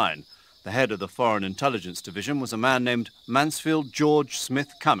 1909. The head of the Foreign Intelligence Division was a man named Mansfield George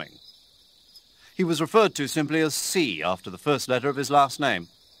Smith Cumming. He was referred to simply as C after the first letter of his last name.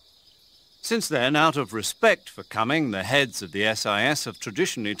 Since then, out of respect for Cumming, the heads of the SIS have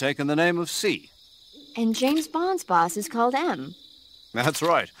traditionally taken the name of C. And James Bond's boss is called M. That's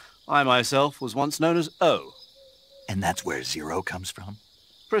right. I myself was once known as O. And that's where Zero comes from?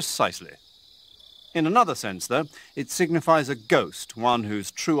 Precisely. In another sense, though, it signifies a ghost, one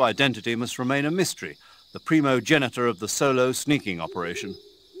whose true identity must remain a mystery, the primogenitor of the solo sneaking operation.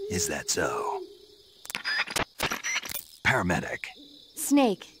 Is that so? Paramedic.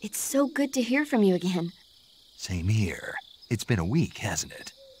 Snake, it's so good to hear from you again. Same here. It's been a week, hasn't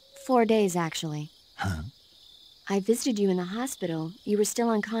it? 4 days, actually. Huh? I visited you in the hospital. You were still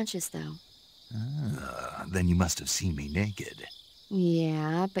unconscious, though. Then you must have seen me naked.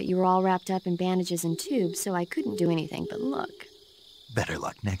 Yeah, but you were all wrapped up in bandages and tubes, so I couldn't do anything but look. Better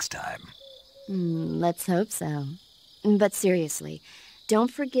luck next time. Let's hope so. But seriously, don't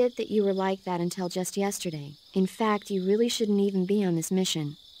forget that you were like that until just yesterday. In fact, you really shouldn't even be on this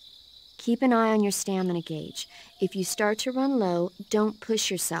mission. Keep an eye on your stamina gauge. If you start to run low, don't push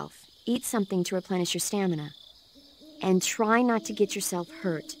yourself. Eat something to replenish your stamina. And try not to get yourself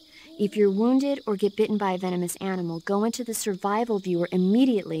hurt. If you're wounded or get bitten by a venomous animal, go into the survival viewer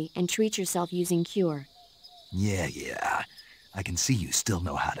immediately and treat yourself using Cure. Yeah. I can see you still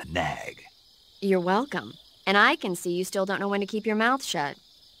know how to nag. You're welcome. And I can see you still don't know when to keep your mouth shut.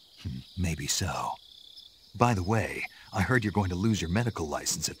 Maybe so. By the way, I heard you're going to lose your medical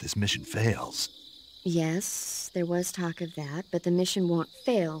license if this mission fails. Yes, there was talk of that, but the mission won't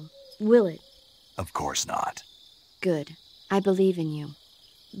fail, will it? Of course not. Good. I believe in you.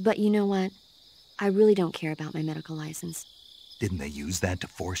 But you know what? I really don't care about my medical license. Didn't they use that to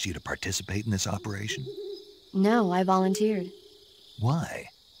force you to participate in this operation? No, I volunteered. Why?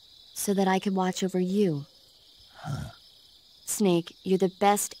 So that I could watch over you. Huh. Snake, you're the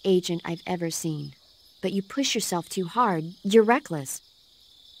best agent I've ever seen. But you push yourself too hard. You're reckless.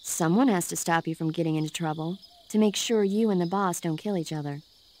 Someone has to stop you from getting into trouble, to make sure you and the boss don't kill each other.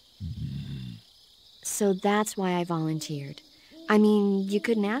 So that's why I volunteered. I mean, you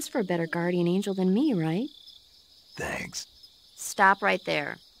couldn't ask for a better guardian angel than me, right? Thanks. Stop right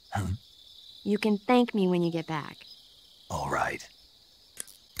there. Huh? You can thank me when you get back. All right.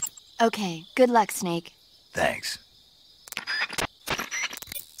 Okay, good luck, Snake. Thanks.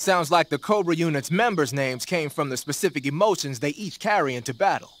 Sounds like the Cobra unit's members' names came from the specific emotions they each carry into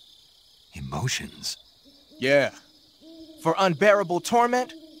battle. Emotions? Yeah. For unbearable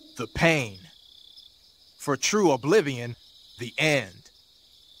torment, the pain. For true oblivion, the end.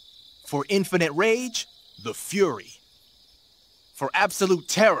 For infinite rage, the fury. For absolute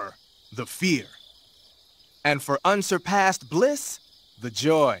terror, the fear. And for unsurpassed bliss, the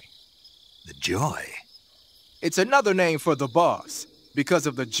joy. The joy? It's another name for the boss, because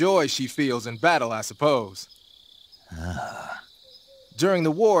of the joy she feels in battle, I suppose. During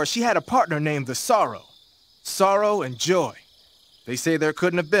the war, she had a partner named the Sorrow. Sorrow and joy. They say there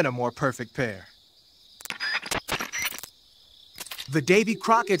couldn't have been a more perfect pair. The Davy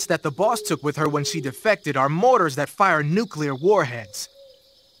Crockett's that the boss took with her when she defected are mortars that fire nuclear warheads.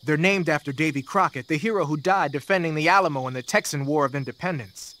 They're named after Davy Crockett, the hero who died defending the Alamo in the Texan War of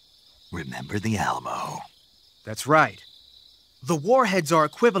Independence. Remember the Alamo. That's right. The warheads are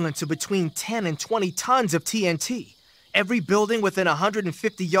equivalent to between 10 and 20 tons of TNT. Every building within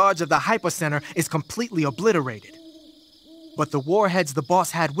 150 yards of the hypocenter is completely obliterated. But the warheads the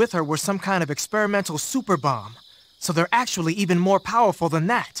boss had with her were some kind of experimental super bomb, so they're actually even more powerful than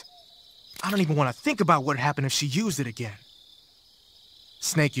that. I don't even want to think about what happened if she used it again.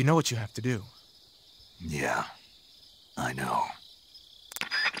 Snake, you know what you have to do. Yeah, I know.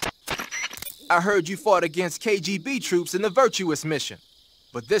 I heard you fought against KGB troops in the Virtuous mission,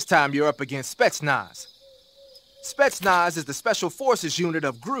 but this time you're up against Spetsnaz. Spetsnaz is the Special Forces unit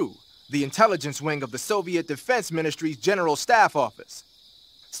of GRU, the intelligence wing of the Soviet Defense Ministry's General Staff Office.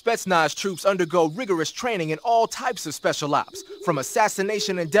 Spetsnaz troops undergo rigorous training in all types of special ops, from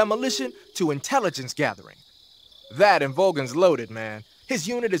assassination and demolition to intelligence gathering. That and Volgan's loaded, man. His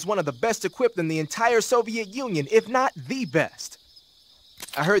unit is one of the best equipped in the entire Soviet Union, if not the best.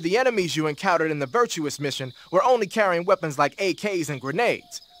 I heard the enemies you encountered in the Virtuous mission were only carrying weapons like AKs and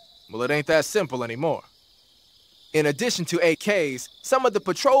grenades. Well, it ain't that simple anymore. In addition to AKs, some of the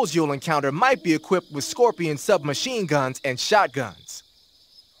patrols you'll encounter might be equipped with Scorpion submachine guns and shotguns.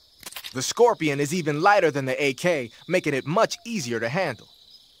 The Scorpion is even lighter than the AK, making it much easier to handle.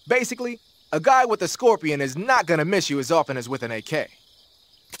 Basically, a guy with a Scorpion is not gonna miss you as often as with an AK.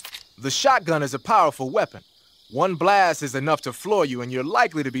 The shotgun is a powerful weapon. One blast is enough to floor you and you're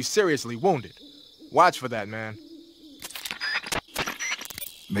likely to be seriously wounded. Watch for that, man.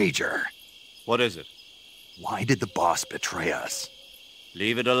 Major, What is it? why did the boss betray us?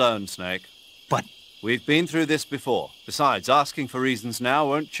 Leave it alone, Snake. But We've been through this before. Besides, asking for reasons now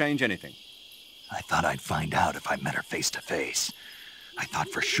won't change anything. I thought I'd find out if I met her face to face. I thought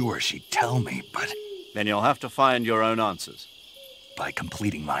for sure she'd tell me, but Then you'll have to find your own answers. by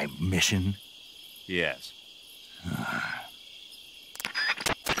completing my mission, Yes.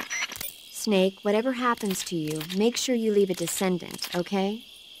 Snake, whatever happens to you, make sure you leave a descendant, okay?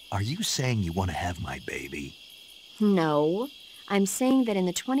 are you saying you want to have my baby? No. I'm saying that in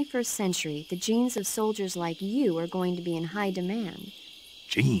the 21st century, the genes of soldiers like you are going to be in high demand.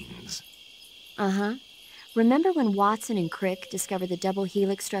 Genes? Uh-huh. Remember when Watson and Crick discovered the double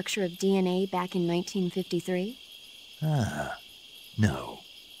helix structure of DNA back in 1953? No.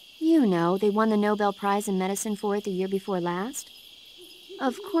 You know, they won the Nobel Prize in Medicine for it the year before last.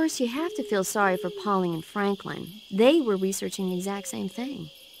 Of course, you have to feel sorry for Pauling and Franklin. They were researching the exact same thing.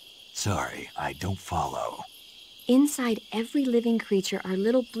 Sorry, I don't follow. Inside every living creature are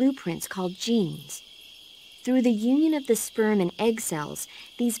little blueprints called genes. Through the union of the sperm and egg cells,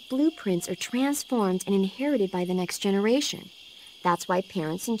 these blueprints are transformed and inherited by the next generation. That's why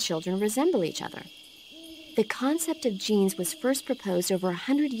parents and children resemble each other. The concept of genes was first proposed over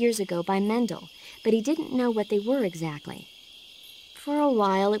 100 years ago by Mendel, but he didn't know what they were exactly. For a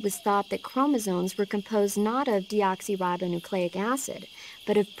while, it was thought that chromosomes were composed not of deoxyribonucleic acid,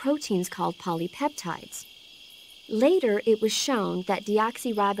 but of proteins called polypeptides. Later, it was shown that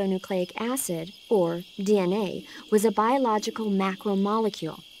deoxyribonucleic acid, or DNA, was a biological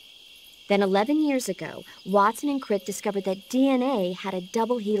macromolecule. Then 11 years ago, Watson and Crick discovered that DNA had a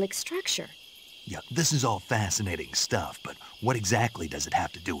double helix structure. Yeah, this is all fascinating stuff, but what exactly does it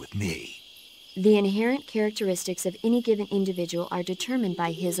have to do with me? The inherent characteristics of any given individual are determined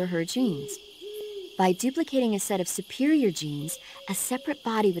by his or her genes. By duplicating a set of superior genes, a separate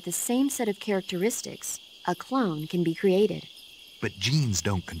body with the same set of characteristics, a clone, can be created. But genes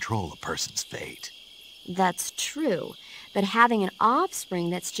don't control a person's fate. That's true, but having an offspring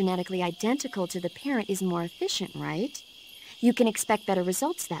that's genetically identical to the parent is more efficient, right? You can expect better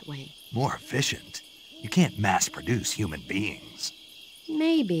results that way. More efficient? You can't mass-produce human beings.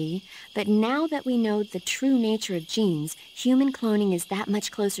 Maybe, but now that we know the true nature of genes, human cloning is that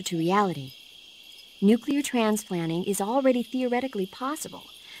much closer to reality. Nuclear transplanting is already theoretically possible,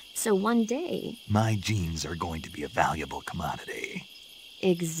 so one day... My genes are going to be a valuable commodity.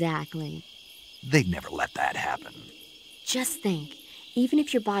 Exactly. They'd never let that happen. Just think, even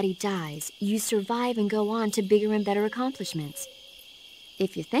if your body dies, you survive and go on to bigger and better accomplishments.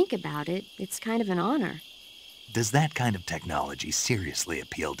 If you think about it, it's kind of an honor. Does that kind of technology seriously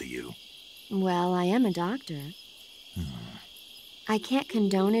appeal to you? Well, I am a doctor. I can't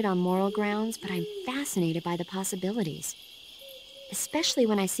condone it on moral grounds, but I'm fascinated by the possibilities. Especially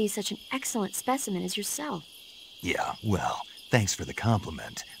when I see such an excellent specimen as yourself. Yeah, well, thanks for the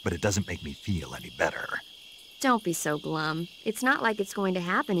compliment, but it doesn't make me feel any better. Don't be so glum. It's not like it's going to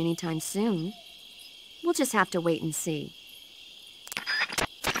happen anytime soon. We'll just have to wait and see.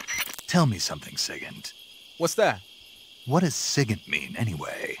 Tell me something, SIGINT. What's that? What does SIGINT mean,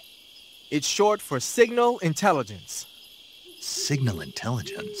 anyway? It's short for Signal Intelligence. Signal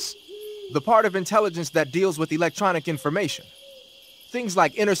intelligence? The part of intelligence that deals with electronic information. Things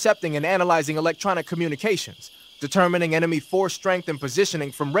like intercepting and analyzing electronic communications, determining enemy force strength and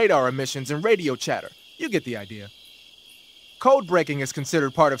positioning from radar emissions and radio chatter. You get the idea. Code breaking is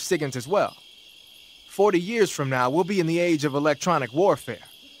considered part of SIGINT as well. 40 years from now, we'll be in the age of electronic warfare.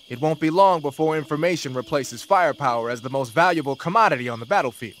 It won't be long before information replaces firepower as the most valuable commodity on the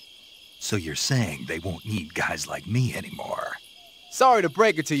battlefield. So you're saying they won't need guys like me anymore? Sorry to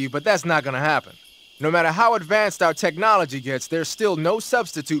break it to you, but that's not gonna happen. No matter how advanced our technology gets, there's still no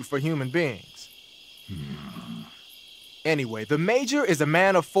substitute for human beings. Anyway, the Major is a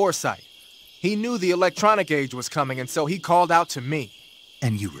man of foresight. He knew the electronic age was coming, and so he called out to me.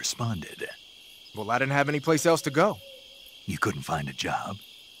 And you responded? Well, I didn't have any place else to go. You couldn't find a job?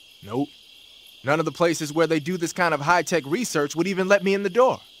 Nope. None of the places where they do this kind of high-tech research would even let me in the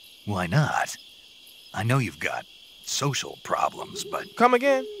door. Why not? I know you've got social problems, but... Come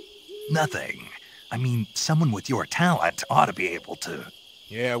again? Nothing. I mean, someone with your talent ought to be able to...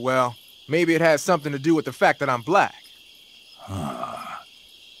 Yeah, well, maybe it has something to do with the fact that I'm black.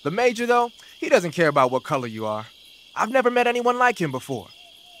 The Major, though, he doesn't care about what color you are. I've never met anyone like him before.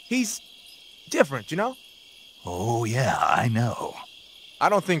 He's different, you know? Oh, yeah, I know. I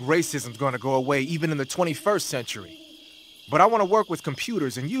don't think racism's gonna go away even in the 21st century. But I want to work with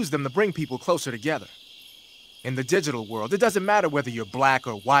computers and use them to bring people closer together. In the digital world, it doesn't matter whether you're black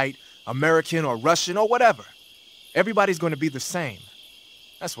or white, American or Russian or whatever. Everybody's going to be the same.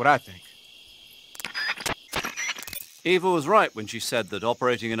 That's what I think. Eva was right when she said that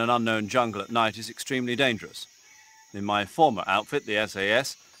operating in an unknown jungle at night is extremely dangerous. In my former outfit, the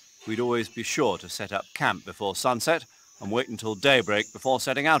SAS, we'd always be sure to set up camp before sunset and wait until daybreak before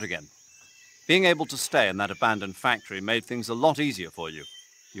setting out again. Being able to stay in that abandoned factory made things a lot easier for you.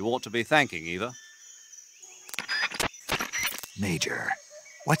 You ought to be thanking Eva. Major,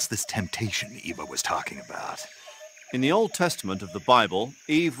 what's this temptation Eva was talking about? In the Old Testament of the Bible,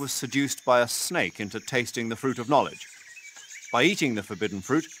 Eve was seduced by a snake into tasting the fruit of knowledge. By eating the forbidden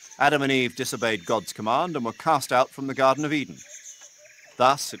fruit, Adam and Eve disobeyed God's command and were cast out from the Garden of Eden.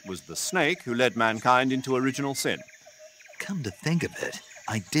 Thus, it was the snake who led mankind into original sin. Come to think of it,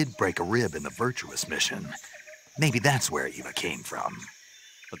 I did break a rib in the Virtuous mission. Maybe that's where Eva came from.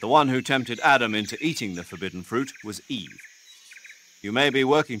 But the one who tempted Adam into eating the forbidden fruit was Eve. You may be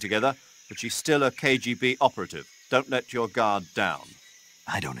working together, but she's still a KGB operative. Don't let your guard down.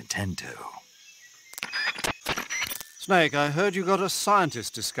 I don't intend to. Snake, I heard you got a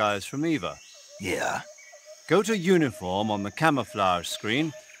scientist disguise from Eva. Yeah? Go to uniform on the camouflage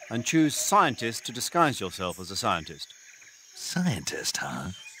screen and choose scientist to disguise yourself as a scientist. Scientist, huh?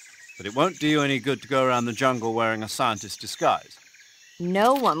 But it won't do you any good to go around the jungle wearing a scientist disguise.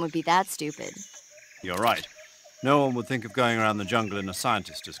 No one would be that stupid. You're right. No one would think of going around the jungle in a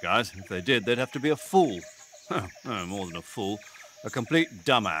scientist disguise. If they did, they'd have to be a fool. No, more than a fool. A complete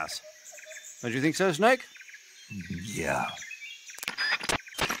dumbass. Don't you think so, Snake? Yeah.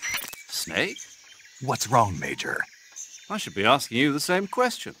 Snake? What's wrong, Major? I should be asking you the same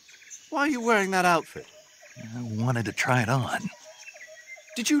question. Why are you wearing that outfit? I wanted to try it on.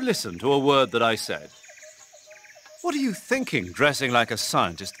 Did you listen to a word that I said? What are you thinking, dressing like a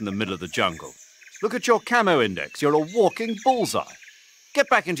scientist in the middle of the jungle? Look at your camo index. You're a walking bullseye. Get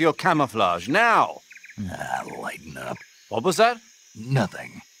back into your camouflage now. Lighten up. What was that?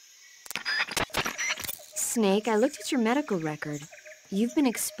 Nothing. Snake, I looked at your medical record. You've been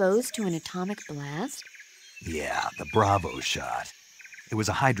exposed to an atomic blast? Yeah, the Bravo shot. It was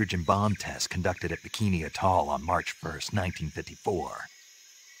a hydrogen bomb test conducted at Bikini Atoll on March 1st, 1954.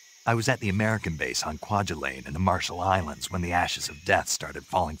 I was at the American base on Kwajalein in the Marshall Islands when the ashes of death started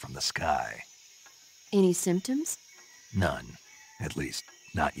falling from the sky. Any symptoms? None. At least,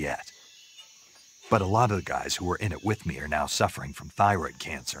 not yet. But a lot of the guys who were in it with me are now suffering from thyroid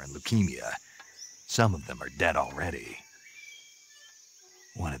cancer and leukemia. Some of them are dead already.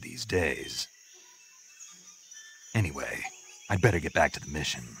 One of these days. Anyway, I'd better get back to the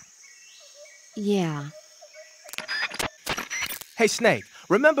mission. Yeah. Hey, Snake,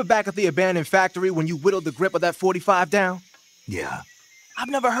 remember back at the abandoned factory when you whittled the grip of that 45 down? Yeah, I've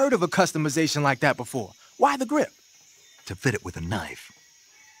never heard of a customization like that before. Why the grip? to fit it with a knife.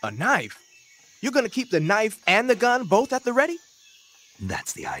 A knife? You're gonna keep the knife and the gun both at the ready?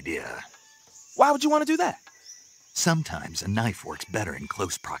 That's the idea. Why would you want to do that? Sometimes a knife works better in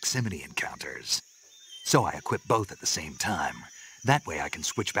close proximity encounters. So I equip both at the same time. That way I can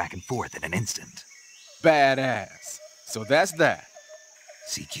switch back and forth in an instant. Badass. So that's that.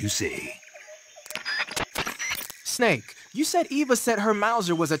 CQC. Snake, you said Eva said her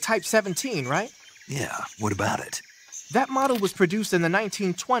Mauser was a Type 17, right? Yeah, what about it? That model was produced in the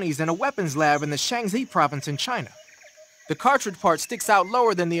 1920s in a weapons lab in the Shaanxi province in China. The cartridge part sticks out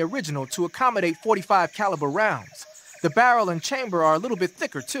lower than the original to accommodate 45 caliber rounds. The barrel and chamber are a little bit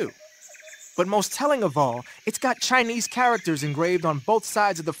thicker too. But most telling of all, it's got Chinese characters engraved on both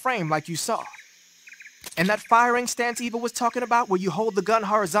sides of the frame like you saw. And that firing stance Eva was talking about where you hold the gun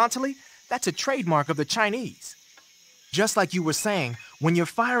horizontally, that's a trademark of the Chinese. Just like you were saying, when you're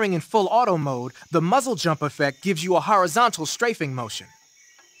firing in full auto mode, the muzzle jump effect gives you a horizontal strafing motion.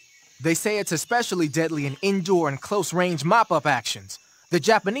 They say it's especially deadly in indoor and close-range mop-up actions. The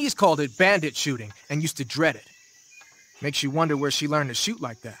Japanese called it bandit shooting and used to dread it. Makes you wonder where she learned to shoot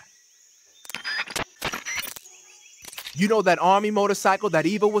like that. You know that army motorcycle that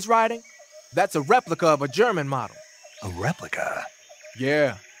Eva was riding? That's a replica of a German model. A replica?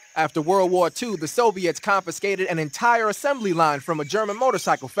 Yeah. After World War II, the Soviets confiscated an entire assembly line from a German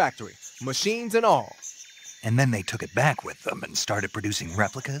motorcycle factory, machines and all. And then they took it back with them and started producing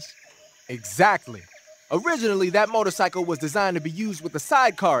replicas? Exactly. Originally, that motorcycle was designed to be used with a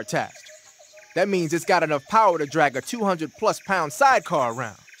sidecar attached. That means it's got enough power to drag a 200-plus pound sidecar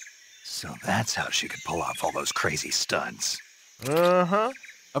around. So that's how she could pull off all those crazy stunts. Uh-huh.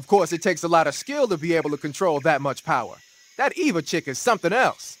 Of course, it takes a lot of skill to be able to control that much power. That Eva chick is something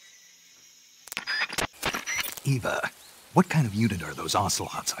else. Eva, what kind of unit are those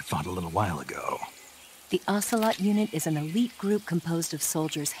ocelots I fought a little while ago? The Ocelot unit is an elite group composed of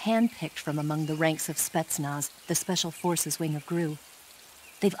soldiers handpicked from among the ranks of Spetsnaz, the Special Forces wing of GRU.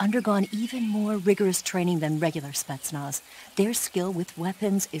 They've undergone even more rigorous training than regular Spetsnaz. Their skill with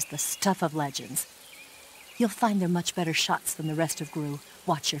weapons is the stuff of legends. You'll find they're much better shots than the rest of GRU.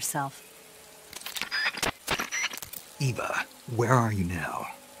 Watch yourself. Eva, where are you now?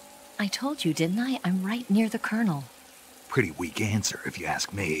 I told you, didn't I? I'm right near the Colonel. Pretty weak answer, if you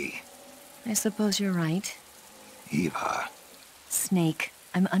ask me. I suppose you're right. Eva. Snake,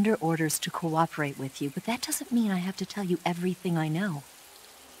 I'm under orders to cooperate with you, but that doesn't mean I have to tell you everything I know.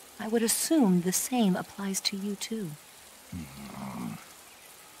 I would assume the same applies to you, too.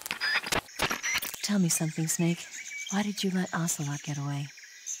 Tell me something, Snake. Why did you let Ocelot get away?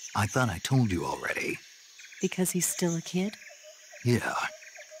 I thought I told you already. Because he's still a kid? Yeah.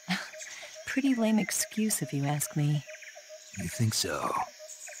 Pretty lame excuse if you ask me. You think so?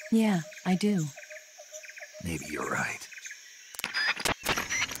 Yeah, I do. Maybe you're right.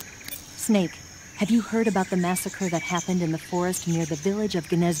 Snake, have you heard about the massacre that happened in the forest near the village of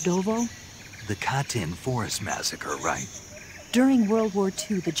Gnezdovo? The Katyn Forest Massacre, right? During World War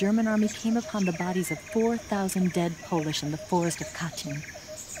II, the German army came upon the bodies of 4,000 dead Polish in the forest of Katyn.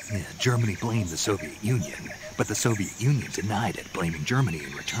 Yeah, Germany blamed the Soviet Union, but the Soviet Union denied it, blaming Germany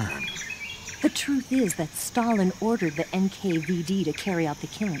in return. The truth is that Stalin ordered the NKVD to carry out the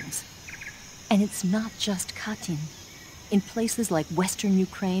killings. And it's not just Katyn. In places like Western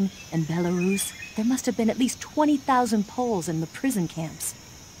Ukraine and Belarus, there must have been at least 20,000 Poles in the prison camps.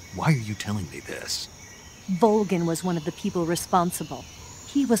 Why are you telling me this? Volgin was one of the people responsible.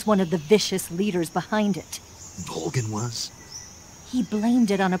 He was one of the vicious leaders behind it. Volgin was? He blamed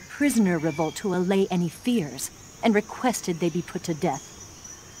it on a prisoner revolt to allay any fears, and requested they be put to death.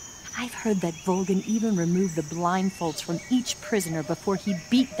 I've heard that Volgin even removed the blindfolds from each prisoner before he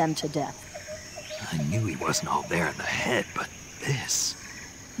beat them to death. I knew he wasn't all there in the head, but this...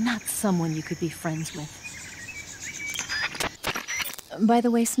 Not someone you could be friends with. By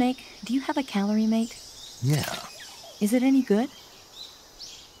the way, Snake, do you have a calorie mate? Yeah. Is it any good?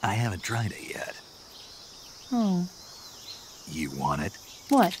 I haven't tried it yet. Oh. You want it?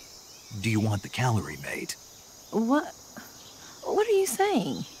 What? Do you want the calorie mate? What? What are you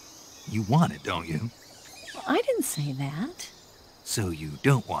saying? You want it, don't you? I didn't say that. So you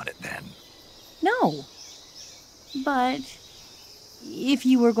don't want it then? No. But if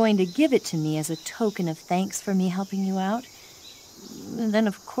you were going to give it to me as a token of thanks for me helping you out, then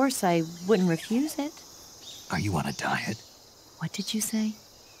of course I wouldn't refuse it. Are you on a diet? What did you say?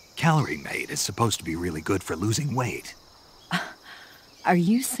 Calorie mate is supposed to be really good for losing weight. Are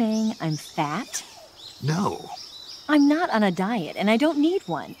you saying I'm fat? No. I'm not on a diet, and I don't need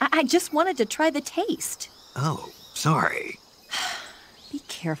one. I just wanted to try the taste. Oh, sorry. Be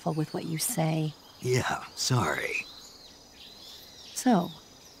careful with what you say. Yeah, sorry. So,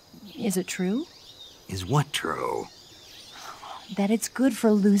 is it true? Is what true? That it's good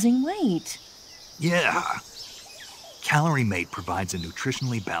for losing weight. Yeah. Calorie Mate provides a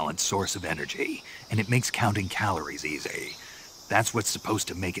nutritionally balanced source of energy, and it makes counting calories easy. That's what's supposed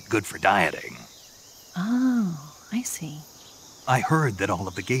to make it good for dieting. Oh, I see. I heard that all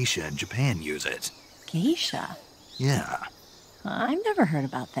of the geisha in Japan use it. Geisha? Yeah, I've never heard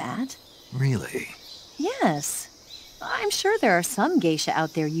about that. really. Yes. I'm sure there are some geisha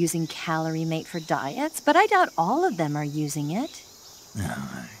out there using Calorie Mate for diets, but I doubt all of them are using it. No,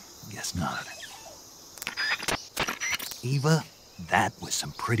 I guess not. Eva, that was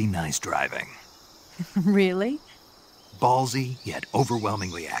some pretty nice driving. Really? Ballsy, yet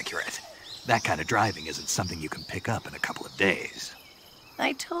overwhelmingly accurate. That kind of driving isn't something you can pick up in a couple of days.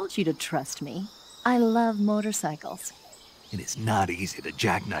 I told you to trust me. I love motorcycles. It is not easy to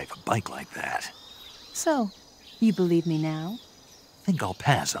jackknife a bike like that. So, you believe me now? Think I'll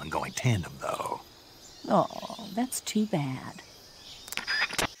pass on going tandem, though. Oh, that's too bad.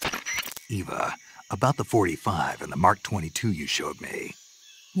 Eva, about the 45 and the Mark 22 you showed me.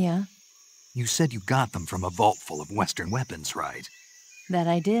 Yeah, You said you got them from a vault full of Western weapons, right? that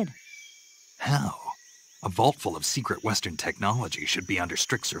I did. How? A vault full of secret Western technology should be under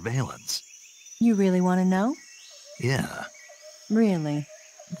strict surveillance. You really want to know? Yeah. Really?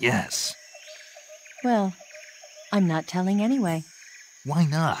 Yes. Well, I'm not telling anyway. Why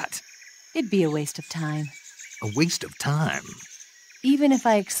not? It'd be a waste of time. A waste of time. Even if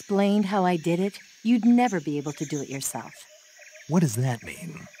I explained how I did it, you'd never be able to do it yourself. What does that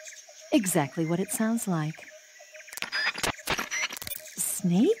mean? Exactly what it sounds like.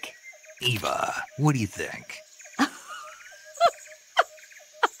 Snake? Eva, what do you think?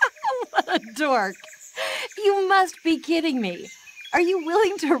 What a dork. You must be kidding me. Are you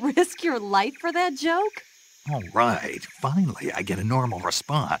willing to risk your life for that joke? All right, finally I get a normal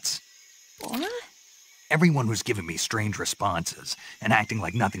response. What? Everyone was giving me strange responses and acting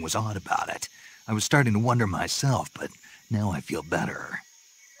like nothing was odd about it. I was starting to wonder myself, but now I feel better.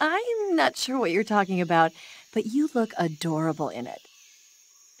 I'm not sure what you're talking about, but you look adorable in it.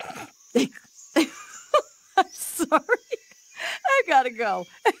 I'm sorry. I gotta go.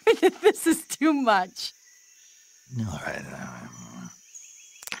 This is too much. All right.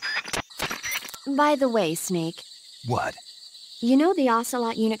 By the way, Snake, What? you know the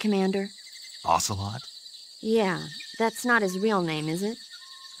Ocelot unit commander? Ocelot? Yeah, that's not his real name, is it?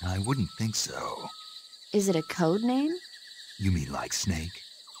 I wouldn't think so. Is it a code name? You mean like Snake?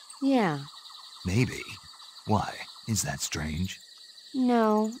 Yeah. Maybe. Why? Is that strange?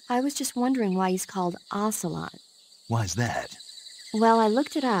 No, I was just wondering why he's called Ocelot. Why's that? Well, I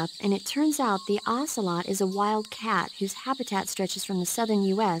looked it up, and it turns out the ocelot is a wild cat whose habitat stretches from the southern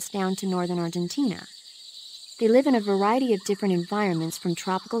U.S. down to northern Argentina. They live in a variety of different environments from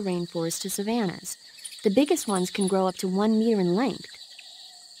tropical rainforests to savannas. The biggest ones can grow up to 1 meter in length.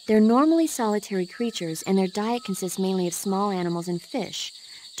 They're normally solitary creatures, and their diet consists mainly of small animals and fish.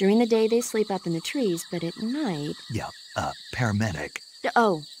 During the day, they sleep up in the trees, but at night... Yeah, paramedic.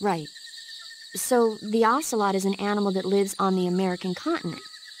 Oh, right. So the ocelot is an animal that lives on the American continent.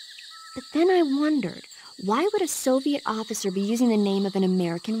 But then I wondered, why would a Soviet officer be using the name of an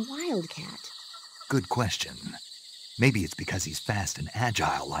American wildcat? Good question. Maybe it's because he's fast and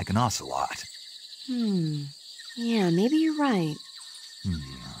agile like an ocelot. Yeah, maybe you're right.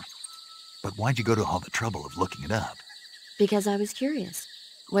 But why'd you go to all the trouble of looking it up? Because I was curious.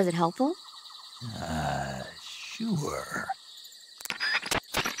 Was it helpful? Sure.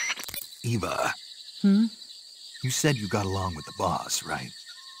 Eva. You said you got along with the boss, right?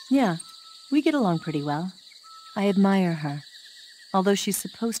 Yeah, we get along pretty well. I admire her. Although she's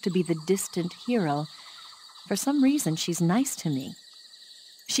supposed to be the distant hero, for some reason she's nice to me.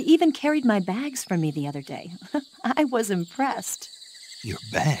 She even carried my bags for me the other day. I was impressed. Your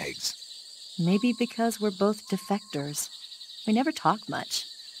bags? Maybe because we're both defectors. We never talk much,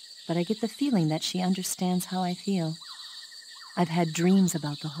 but I get the feeling that she understands how I feel. I've had dreams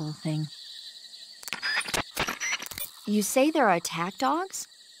about the whole thing. You say there are attack dogs?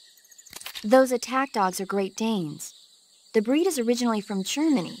 Those attack dogs are Great Danes. The breed is originally from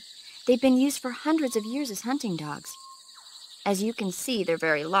Germany. They've been used for hundreds of years as hunting dogs. As you can see, they're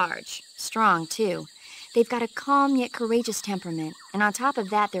very large, strong too. They've got a calm yet courageous temperament, and on top of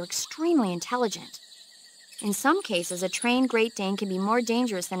that, they're extremely intelligent. In some cases, a trained Great Dane can be more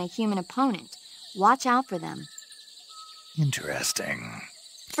dangerous than a human opponent. Watch out for them. Interesting.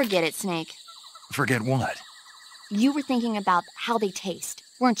 Forget it, Snake. Forget what? You were thinking about how they taste,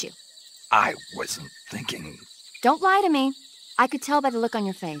 weren't you? I wasn't thinking... Don't lie to me. I could tell by the look on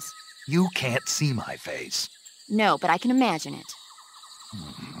your face. You can't see my face. No, but I can imagine it.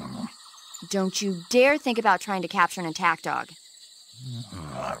 Don't you dare think about trying to capture an attack dog.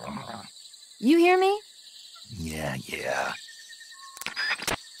 You hear me? Yeah.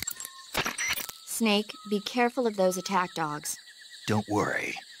 Snake, be careful of those attack dogs. Don't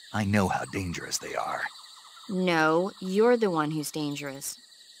worry. I know how dangerous they are. No, you're the one who's dangerous.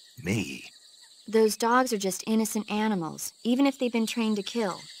 Me? Those dogs are just innocent animals, even if they've been trained to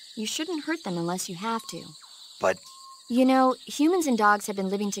kill. You shouldn't hurt them unless you have to. But You know, humans and dogs have been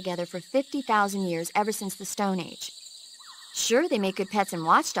living together for 50,000 years ever since the Stone Age. Sure, they make good pets and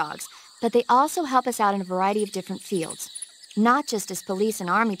watchdogs, but they also help us out in a variety of different fields. Not just as police and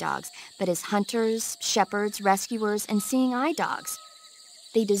army dogs, but as hunters, shepherds, rescuers, and seeing eye dogs.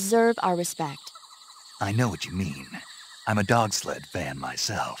 They deserve our respect. I know what you mean. I'm a dog sled fan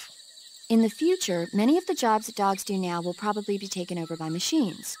myself. In the future, many of the jobs that dogs do now will probably be taken over by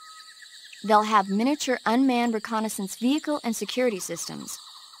machines. They'll have miniature unmanned reconnaissance vehicle and security systems.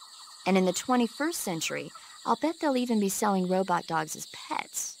 And in the 21st century, I'll bet they'll even be selling robot dogs as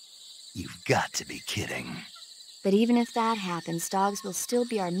pets. You've got to be kidding. But even if that happens, dogs will still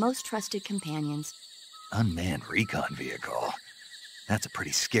be our most trusted companions. Unmanned recon vehicle. That's a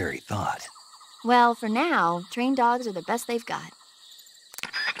pretty scary thought. Well, for now, trained dogs are the best they've got.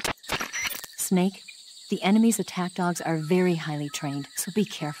 Snake, the enemy's attack dogs are very highly trained, so be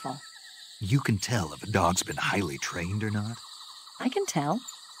careful. You can tell if a dog's been highly trained or not? I can tell.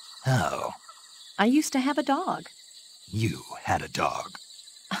 How? I used to have a dog. You had a dog.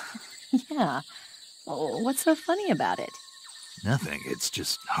 Yeah. Well, what's so funny about it? Nothing. It's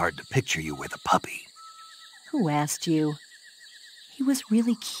just hard to picture you with a puppy. Who asked you? He was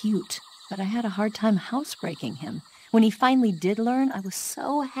really cute, but I had a hard time housebreaking him. When he finally did learn, I was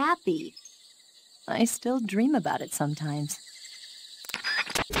so happy. I still dream about it sometimes.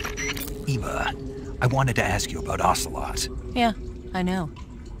 Eva, I wanted to ask you about Ocelot. Yeah, I know.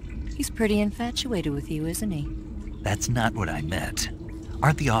 He's pretty infatuated with you, isn't he? That's not what I meant.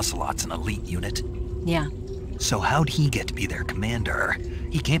 Aren't the Ocelots an elite unit? Yeah. So how'd he get to be their commander?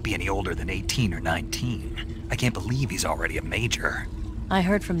 He can't be any older than 18 or 19. I can't believe he's already a major. I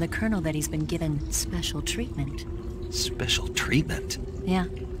heard from the colonel that he's been given special treatment. Special treatment? Yeah,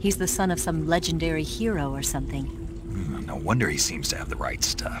 he's the son of some legendary hero or something. No wonder he seems to have the right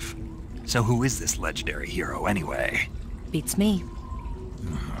stuff. So who is this legendary hero anyway? Beats me.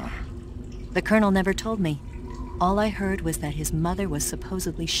 The colonel never told me. All I heard was that his mother was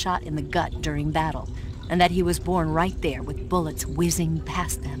supposedly shot in the gut during battle, and that he was born right there with bullets whizzing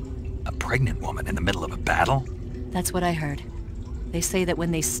past them. A pregnant woman in the middle of a battle? That's what I heard. They say that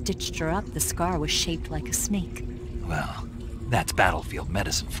when they stitched her up, the scar was shaped like a snake. Well, that's battlefield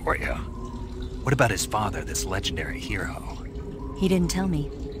medicine for you. What about his father, this legendary hero? He didn't tell me.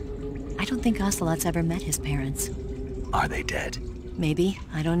 I don't think Ocelot's ever met his parents. Are they dead? Maybe,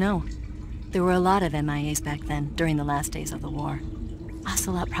 I don't know. There were a lot of MIAs back then, during the last days of the war.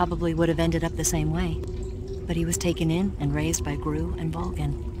 Ocelot probably would have ended up the same way. But he was taken in and raised by Gru and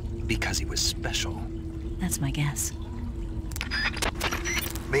Volgan. Because he was special. That's my guess.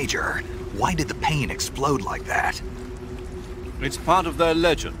 Major, why did the pain explode like that? It's part of their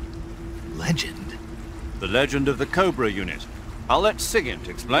legend. Legend? The legend of the Cobra unit. I'll let Sigint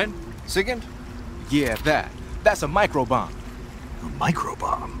explain. Sigint? Yeah, that's a microbomb. A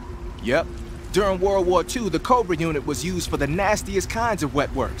microbomb? Yep. During World War II, the Cobra unit was used for the nastiest kinds of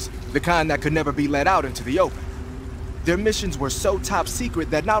wet works, the kind that could never be let out into the open. Their missions were so top secret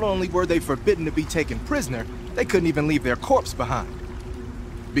that not only were they forbidden to be taken prisoner, they couldn't even leave their corpse behind.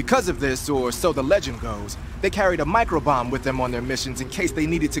 Because of this, or so the legend goes, they carried a microbomb with them on their missions in case they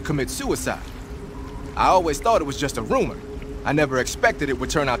needed to commit suicide. I always thought it was just a rumor. I never expected it would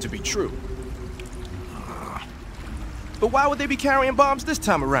turn out to be true. But why would they be carrying bombs this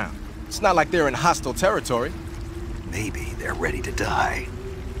time around? It's not like they're in hostile territory. Maybe they're ready to die.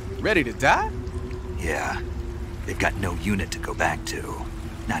 Ready to die? Yeah. They've got no unit to go back to.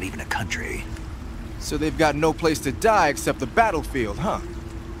 Not even a country. So they've got no place to die except the battlefield, huh?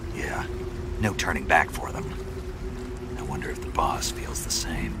 Yeah. No turning back for them. I wonder if the boss feels the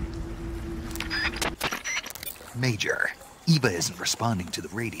same. Major, Eva isn't responding to the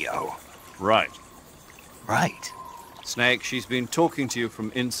radio. Right. Right. Snake, she's been talking to you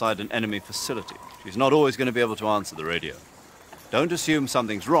from inside an enemy facility. She's not always going to be able to answer the radio. Don't assume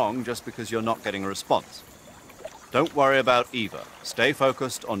something's wrong just because you're not getting a response. Don't worry about Eva. Stay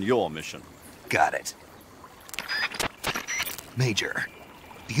focused on your mission. Got it. Major,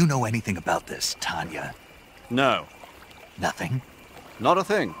 do you know anything about this, Tanya? No. Nothing? Not a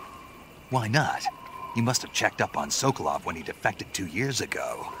thing. Why not? You must have checked up on Sokolov when he defected 2 years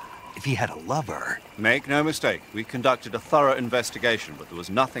ago. If he had a lover... Make no mistake, we conducted a thorough investigation, but there was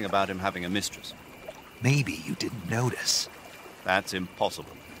nothing about him having a mistress. Maybe you didn't notice. That's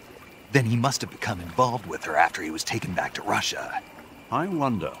impossible. Then he must have become involved with her after he was taken back to Russia. I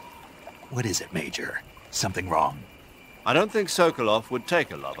wonder. What is it, Major? Something wrong? I don't think Sokolov would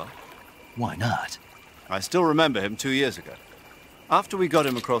take a lover. Why not? I still remember him 2 years ago. After we got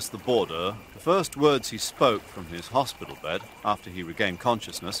him across the border, the first words he spoke from his hospital bed, after he regained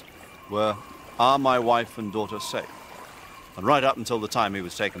consciousness, were, "Are my wife and daughter safe?" And right up until the time he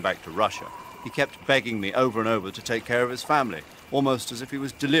was taken back to Russia, he kept begging me over and over to take care of his family, almost as if he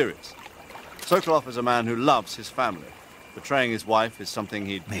was delirious. Sokolov is a man who loves his family. Betraying his wife is something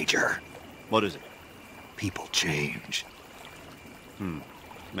he'd... Major, What is it? people change.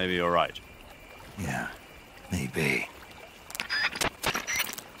 Maybe you're right. Yeah, maybe.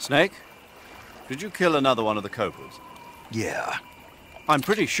 Snake, did you kill another one of the Cobras? Yeah. I'm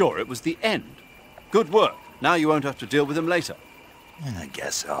pretty sure it was the end. Good work. Now you won't have to deal with him later. I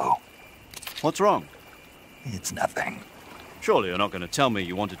guess so. What's wrong? It's nothing. Surely you're not going to tell me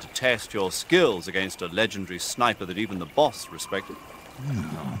you wanted to test your skills against a legendary sniper that even the boss respected?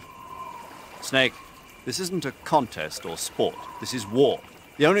 No. Snake, this isn't a contest or sport. This is war.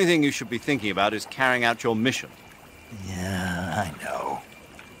 The only thing you should be thinking about is carrying out your mission. Yeah, I know.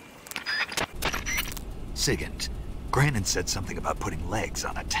 Sigint, Grannon said something about putting legs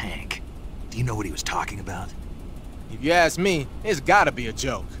on a tank. Do you know what he was talking about? If you ask me, it's gotta be a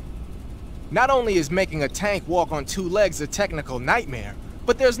joke. Not only is making a tank walk on 2 legs a technical nightmare,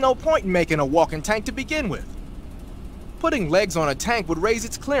 but there's no point in making a walking tank to begin with. Putting legs on a tank would raise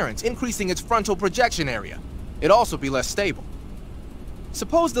its clearance, increasing its frontal projection area. It'd also be less stable.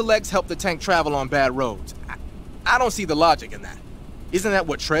 Suppose the legs help the tank travel on bad roads. I don't see the logic in that. Isn't that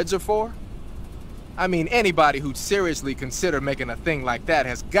what treads are for? I mean, anybody who'd seriously consider making a thing like that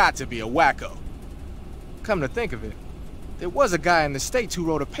has got to be a wacko. Come to think of it, there was a guy in the States who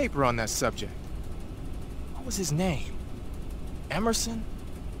wrote a paper on that subject. What was his name? Emerson?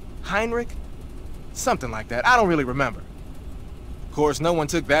 Heinrich? Something like that. I don't really remember. Of course, no one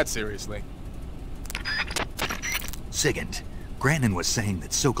took that seriously. Sigint, Grannon was saying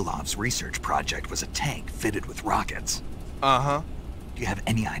that Sokolov's research project was a tank fitted with rockets. Uh-huh. Do you have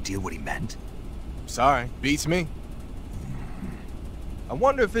any idea what he meant? Sorry, beats me. I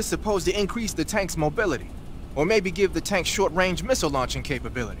wonder if it's supposed to increase the tank's mobility, or maybe give the tank short-range missile launching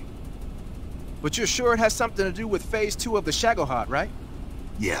capability. But you're sure it has something to do with Phase 2 of the Shagohod, right?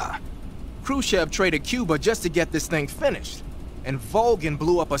 Yeah. Khrushchev traded Cuba just to get this thing finished, and Volgin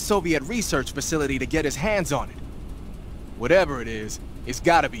blew up a Soviet research facility to get his hands on it. Whatever it is, it's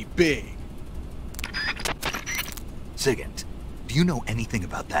gotta be big. Sigint, do you know anything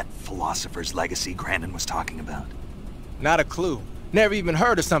about that philosopher's legacy Grannon was talking about? Not a clue. Never even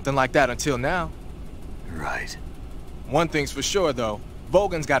heard of something like that until now. Right. One thing's for sure, though.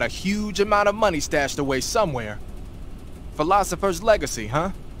 Volgin's got a huge amount of money stashed away somewhere. Philosopher's legacy,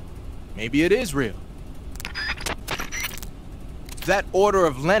 huh? Maybe it is real. That Order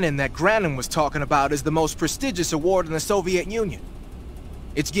of Lenin that Grannon was talking about is the most prestigious award in the Soviet Union.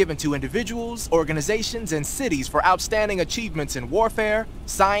 It's given to individuals, organizations, and cities for outstanding achievements in warfare,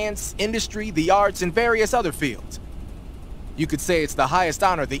 science, industry, the arts, and various other fields. You could say it's the highest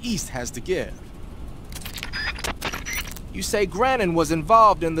honor the East has to give. You say Grannon was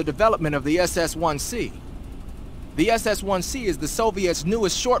involved in the development of the SS-1C. The SS-1C is the Soviets'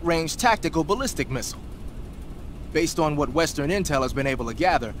 newest short-range tactical ballistic missile. Based on what Western intel has been able to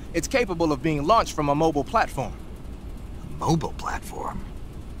gather, it's capable of being launched from a mobile platform. A mobile platform?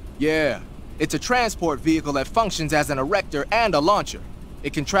 Yeah, it's a transport vehicle that functions as an erector and a launcher.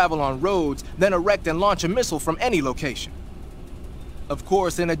 It can travel on roads, then erect and launch a missile from any location. Of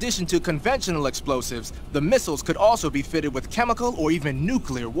course, in addition to conventional explosives, the missiles could also be fitted with chemical or even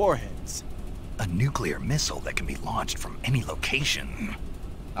nuclear warheads. A nuclear missile that can be launched from any location.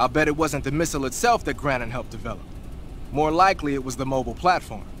 I'll bet it wasn't the missile itself that Grannon helped develop. More likely, it was the mobile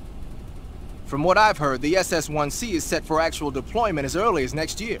platform. From what I've heard, the SS-1C is set for actual deployment as early as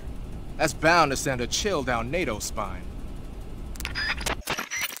next year. That's bound to send a chill down NATO's spine.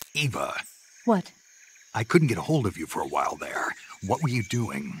 Eva. What? I couldn't get a hold of you for a while there. What were you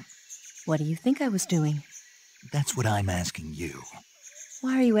doing? What do you think I was doing? That's what I'm asking you.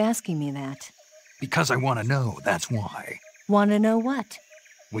 Why are you asking me that? Because I want to know, that's why. Want to know what?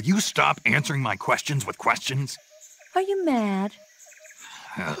 Will you stop answering my questions with questions? Are you mad?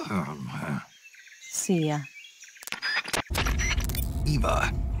 See ya.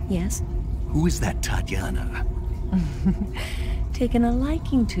 Eva. Yes? Who is that Tatiana? Taken a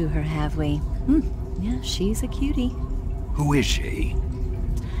liking to her, have we? Yeah, she's a cutie. Who is she?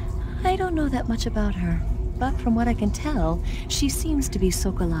 I don't know that much about her, but from what I can tell, she seems to be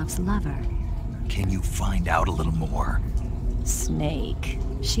Sokolov's lover. Can you find out a little more? Snake.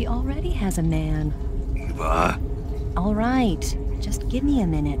 She already has a man. Eva? All right, just give me a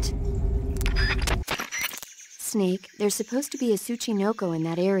minute. Snake, there's supposed to be a Tsuchinoko in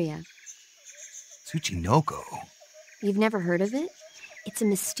that area. Tsuchinoko? You've never heard of it? It's a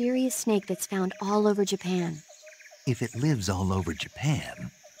mysterious snake that's found all over Japan. If it lives all over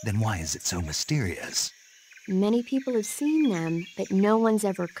Japan, then why is it so mysterious? Many people have seen them, but no one's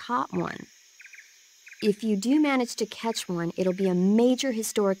ever caught one. If you do manage to catch one, it'll be a major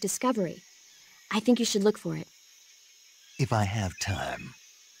historic discovery. I think you should look for it. If I have time.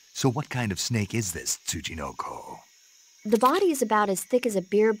 So what kind of snake is this, Tsuchinoko? The body is about as thick as a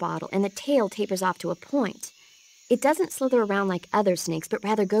beer bottle, and the tail tapers off to a point. It doesn't slither around like other snakes, but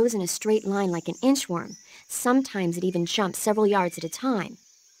rather goes in a straight line like an inchworm. Sometimes it even jumps several yards at a time.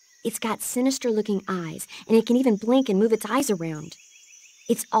 It's got sinister-looking eyes, and it can even blink and move its eyes around.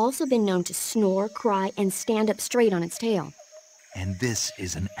 It's also been known to snore, cry, and stand up straight on its tail. And this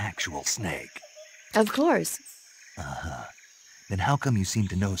is an actual snake? Of course. Uh-huh. Then how come you seem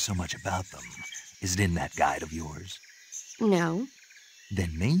to know so much about them? Is it in that guide of yours? No.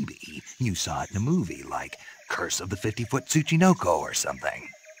 Then maybe you saw it in a movie like Curse of the 50-Foot Tsuchinoko or something.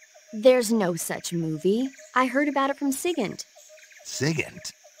 There's no such movie. I heard about it from Sigint.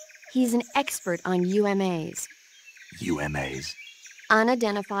 Sigint? He's an expert on UMAs. UMAs?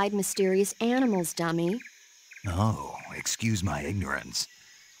 Unidentified mysterious animals, dummy. Oh, excuse my ignorance.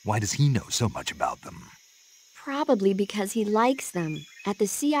 Why does he know so much about them? Probably because he likes them. At the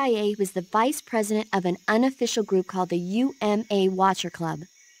CIA, he was the vice president of an unofficial group called the UMA Watcher Club.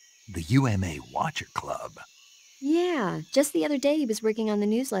 The UMA Watcher Club? Yeah, just the other day he was working on the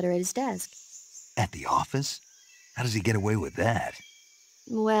newsletter at his desk. At the office? How does he get away with that?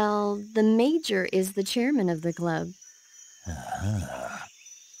 Well, the major is the chairman of the club. Uh-huh.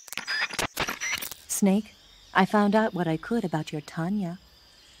 Snake, I found out what I could about your Tanya.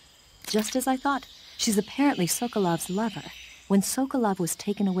 Just as I thought, she's apparently Sokolov's lover. When Sokolov was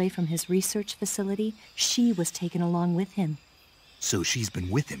taken away from his research facility, she was taken along with him. So she's been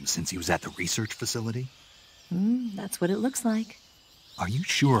with him since he was at the research facility? That's what it looks like. Are you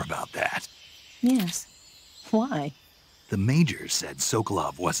sure about that? Yes. Why? The major said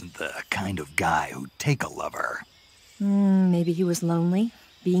Sokolov wasn't the kind of guy who'd take a lover. Maybe he was lonely,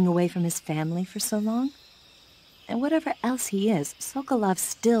 being away from his family for so long. And whatever else he is, Sokolov's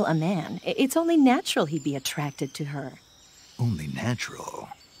still a man. It's only natural he'd be attracted to her. Only natural?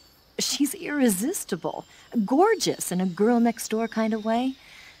 She's irresistible, gorgeous in a girl-next-door kind of way.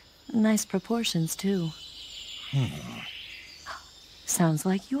 Nice proportions, too. Sounds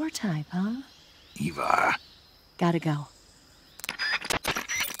like your type, huh? Eva. Gotta go.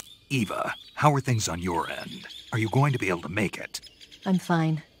 Eva, how are things on your end? Are you going to be able to make it? I'm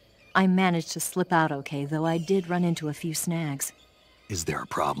fine. I managed to slip out okay, though I did run into a few snags. Is there a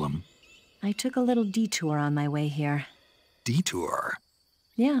problem? I took a little detour on my way here. Detour?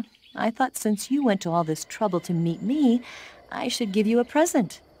 Yeah, I thought since you went to all this trouble to meet me, I should give you a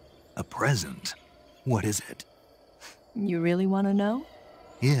present. A present? What is it? You really want to know?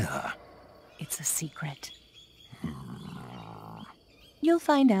 Yeah. It's a secret. You'll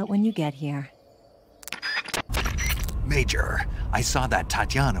find out when you get here. Major, I saw that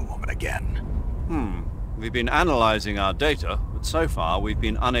Tatiana woman again. We've been analyzing our data, but so far we've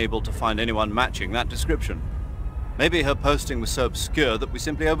been unable to find anyone matching that description. Maybe her posting was so obscure that we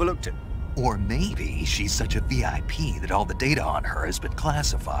simply overlooked it. Or maybe she's such a VIP that all the data on her has been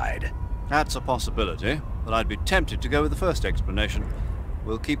classified. That's a possibility, but I'd be tempted to go with the first explanation.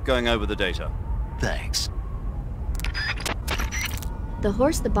 We'll keep going over the data. Thanks. The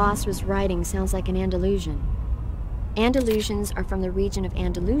horse the boss was riding sounds like an Andalusian. Andalusians are from the region of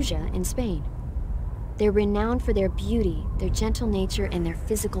Andalusia in Spain. They're renowned for their beauty, their gentle nature, and their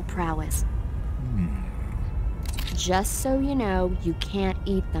physical prowess. Just so you know, you can't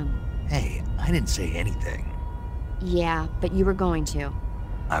eat them. Hey, I didn't say anything. Yeah, but you were going to.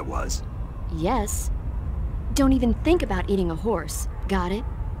 I was? Yes. Don't even think about eating a horse. Got it?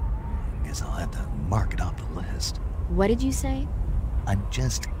 Guess I'll have to mark it off the list. What did you say? I'm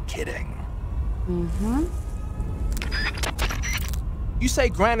just kidding. You say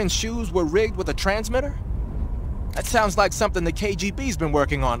Grannon's shoes were rigged with a transmitter? That sounds like something the KGB's been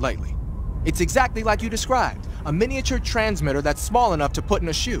working on lately. It's exactly like you described, a miniature transmitter that's small enough to put in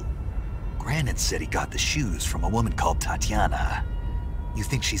a shoe. Grannon said he got the shoes from a woman called Tatiana. You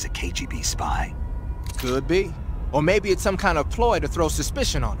think she's a KGB spy? Could be. Or maybe it's some kind of ploy to throw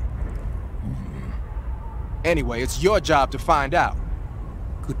suspicion on her. Anyway, it's your job to find out.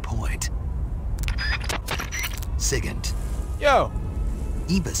 Good point. Sigint. Yo!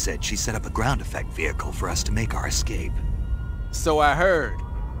 Eva said she set up a ground effect vehicle for us to make our escape. So I heard.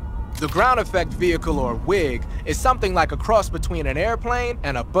 The ground effect vehicle, or WIG, is something like a cross between an airplane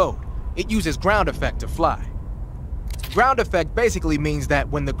and a boat. It uses ground effect to fly. Ground effect basically means that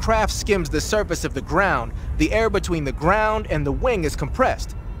when the craft skims the surface of the ground, the air between the ground and the wing is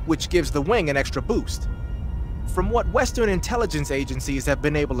compressed, which gives the wing an extra boost. From what Western intelligence agencies have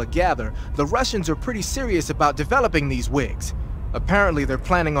been able to gather, the Russians are pretty serious about developing these wigs. Apparently, they're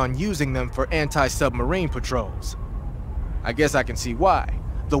planning on using them for anti-submarine patrols. I guess I can see why.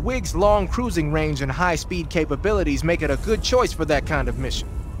 The wig's long cruising range and high-speed capabilities make it a good choice for that kind of mission.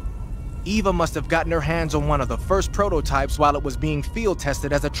 Eva must have gotten her hands on one of the first prototypes while it was being field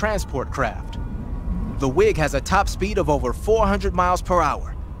tested as a transport craft. The wig has a top speed of over 400 miles per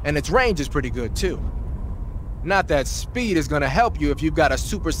hour, and its range is pretty good too. Not that speed is gonna help you if you've got a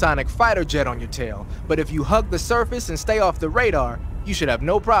supersonic fighter jet on your tail, but if you hug the surface and stay off the radar, you should have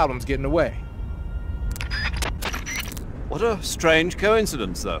no problems getting away. What a strange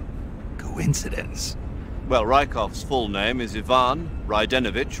coincidence, though. Coincidence? Well, Rykov's full name is Ivan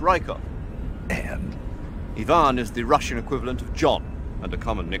Rydenovich Rykov. And? Ivan is the Russian equivalent of John, and a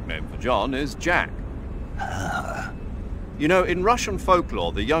common nickname for John is Jack. You know, in Russian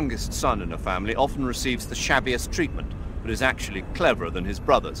folklore, the youngest son in a family often receives the shabbiest treatment, but is actually cleverer than his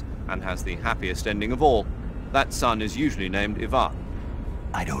brothers, and has the happiest ending of all. That son is usually named Ivan.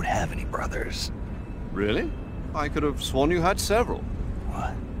 I don't have any brothers. Really? I could have sworn you had several.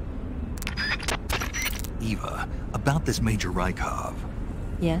 What? Eva, about this Major Rykov.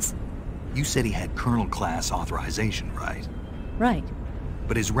 Yes? You said he had Colonel class authorization, right? Right.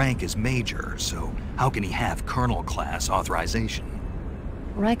 But his rank is Major, so how can he have Colonel class authorization?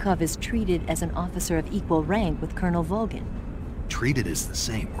 Rykov is treated as an officer of equal rank with Colonel Volgin. Treated as the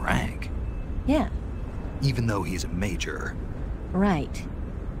same rank? Yeah. Even though he's a Major? Right.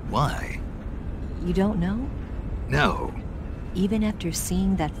 Why? You don't know? No. Even after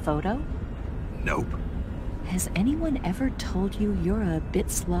seeing that photo? Nope. Has anyone ever told you you're a bit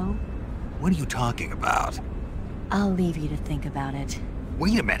slow? What are you talking about? I'll leave you to think about it.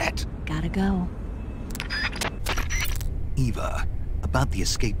 Wait a minute. Gotta go. Eva, about the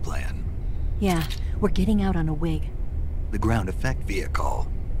escape plan. Yeah, we're getting out on a wig. The ground effect vehicle.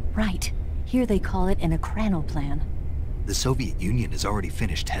 Right. Here they call it an Ekranoplan. The Soviet Union has already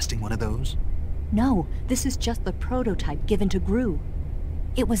finished testing one of those? No, this is just the prototype given to GRU.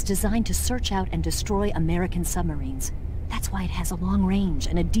 It was designed to search out and destroy American submarines. That's why it has a long range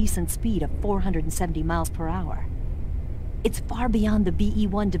and a decent speed of 470 miles per hour. It's far beyond the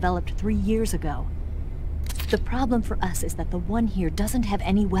BE-1 developed 3 years ago. The problem for us is that the one here doesn't have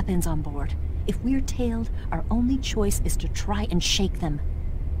any weapons on board. If we're tailed, our only choice is to try and shake them.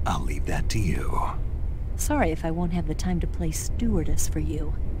 I'll leave that to you. Sorry if I won't have the time to play stewardess for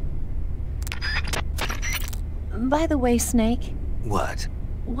you. By the way, Snake. What?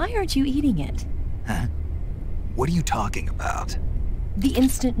 Why aren't you eating it? Huh? What are you talking about? The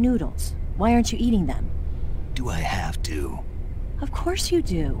instant noodles. Why aren't you eating them? Do I have to? Of course you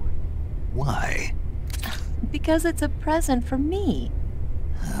do. Why? Because it's a present for me.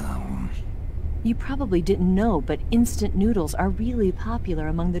 You probably didn't know, but instant noodles are really popular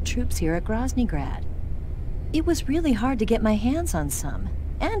among the troops here at Groznygrad. It was really hard to get my hands on some,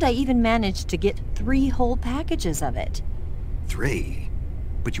 and I even managed to get 3 whole packages of it. 3?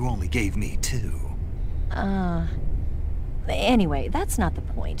 But you only gave me 2. Anyway, that's not the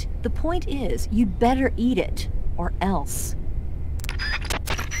point. The point is, you'd better eat it, or else.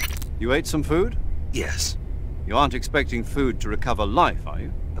 You ate some food? Yes. You aren't expecting food to recover life, are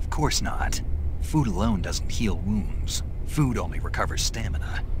you? Of course not. Food alone doesn't heal wounds. Food only recovers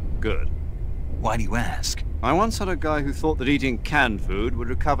stamina. Good. Why do you ask? I once had a guy who thought that eating canned food would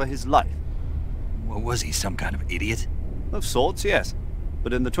recover his life. Well, was he some kind of idiot? Of sorts, yes.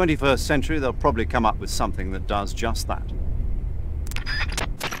 But in the 21st century, they'll probably come up with something that does just that.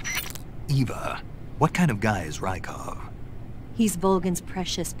 Eva, what kind of guy is Rykov? He's Volgin's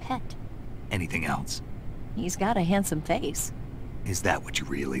precious pet. Anything else? He's got a handsome face. Is that what you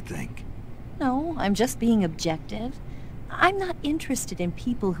really think? No, I'm just being objective. I'm not interested in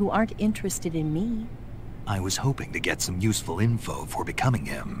people who aren't interested in me. I was hoping to get some useful info for becoming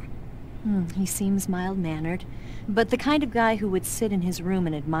him. He seems mild-mannered, but the kind of guy who would sit in his room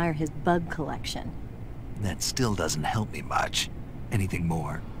and admire his bug collection. That still doesn't help me much. Anything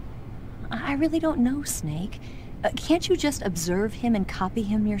more? I really don't know, Snake. Can't you just observe him and copy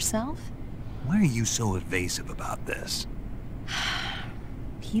him yourself? Why are you so evasive about this?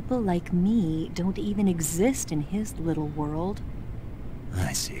 People like me don't even exist in his little world.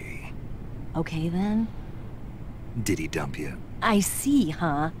 I see. Okay, then. Did he dump you? I see,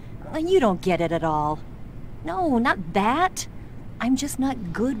 huh? You don't get it at all. No, not that. I'm just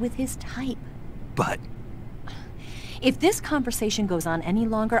not good with his type. But... If this conversation goes on any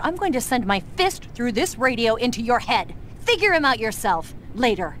longer, I'm going to send my fist through this radio into your head. Figure him out yourself.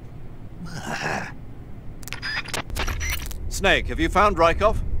 Later. Snake, have you found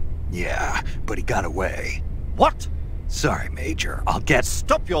Rykov? Yeah, but he got away. What? Sorry, Major. I'll get...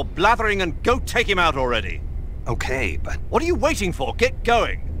 Stop your blathering and go take him out already. Okay, but... What are you waiting for? Get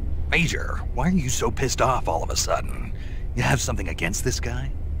going. Major, why are you so pissed off all of a sudden? You have something against this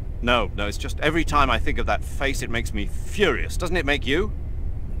guy? No, it's just every time I think of that face, it makes me furious. Doesn't it make you?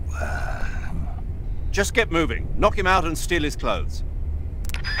 Just get moving. Knock him out and steal his clothes.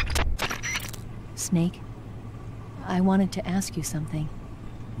 Snake, I wanted to ask you something.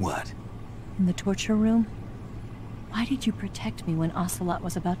 What? In the torture room, why did you protect me when Ocelot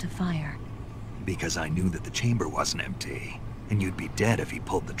was about to fire? Because I knew that the chamber wasn't empty, and you'd be dead if he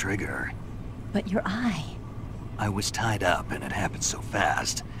pulled the trigger. But your eye... I was tied up, and it happened so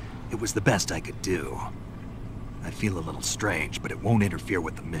fast. It was the best I could do. I feel a little strange, but it won't interfere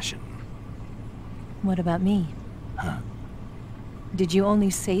with the mission. What about me? Huh? Did you only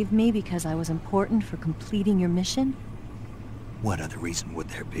save me because I was important for completing your mission? What other reason would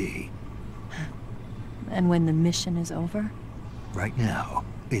there be? And when the mission is over? Right now,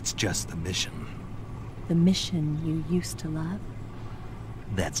 it's just the mission. The mission you used to love?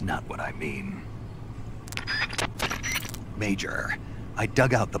 That's not what I mean. Major, I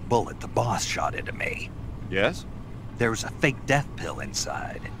dug out the bullet the boss shot into me. Yes? There was a fake death pill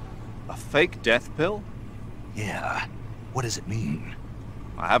inside. A fake death pill? Yeah. What does it mean?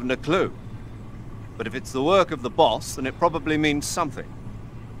 I haven't a clue. But if it's the work of the boss, then it probably means something.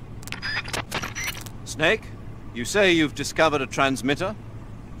 Snake, you say you've discovered a transmitter?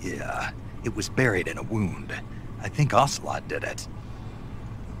 Yeah. It was buried in a wound. I think Ocelot did it.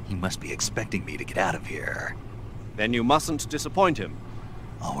 He must be expecting me to get out of here. Then you mustn't disappoint him.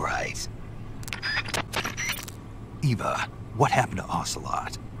 All right. Eva, what happened to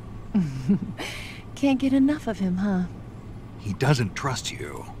Ocelot? Can't get enough of him, huh? He doesn't trust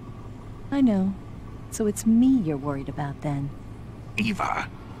you. I know. So it's me you're worried about then. Eva.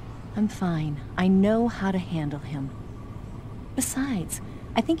 I'm fine. I know how to handle him. Besides,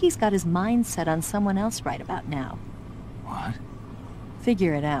 I think he's got his mind set on someone else right about now. What?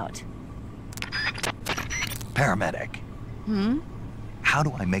 Figure it out. Paramedic. Hmm? How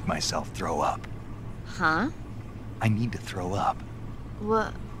do I make myself throw up? Huh? I need to throw up.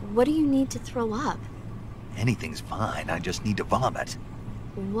 What do you need to throw up? Anything's fine, I just need to vomit.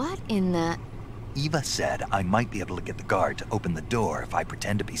 What in the... Eva said I might be able to get the guard to open the door if I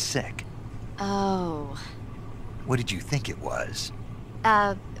pretend to be sick. Oh. What did you think it was?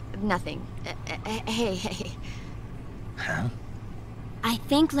 Nothing. Hey. Huh? I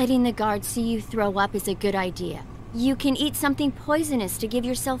think letting the guards see you throw up is a good idea. You can eat something poisonous to give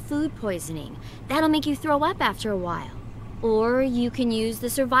yourself food poisoning. That'll make you throw up after a while. Or you can use the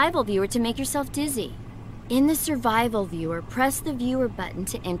survival viewer to make yourself dizzy. In the survival viewer, press the viewer button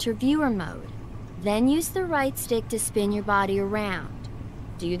to enter viewer mode. Then use the right stick to spin your body around.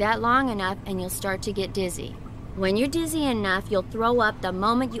 Do that long enough and you'll start to get dizzy. When you're dizzy enough, you'll throw up the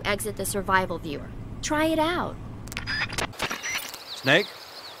moment you exit the survival viewer. Try it out. Snake?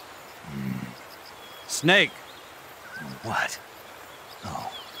 Snake! What?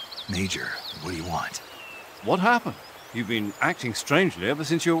 Oh, Major, what do you want? What happened? You've been acting strangely ever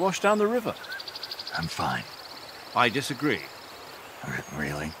since you were washed down the river. I'm fine. I disagree.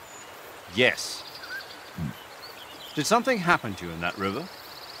 Really? Yes. Did something happen to you in that river?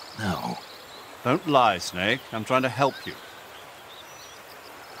 No. Don't lie, Snake. I'm trying to help you.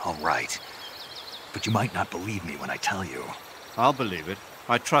 All right. But you might not believe me when I tell you. I'll believe it.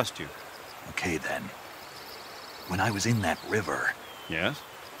 I trust you. Okay, then. When I was in that river... Yes?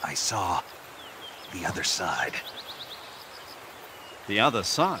 I saw... the other side. The other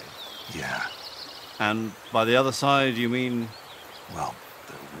side? Yeah. And by the other side, you mean... Well,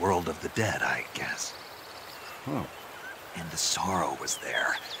 the world of the dead, I guess. Oh. And the sorrow was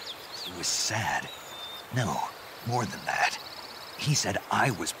there. It was sad. No, more than that. He said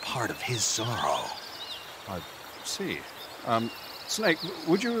I was part of his sorrow. I see. Snake,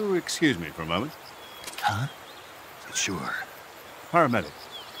 would you excuse me for a moment? Huh? Sure. Paramedic,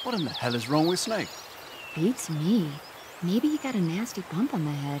 what in the hell is wrong with Snake? Beats me. Maybe you got a nasty bump on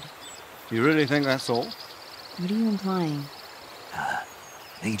the head. You really think that's all? What are you implying?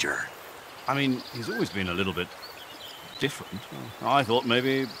 Major. I mean, he's always been a little bit different. I thought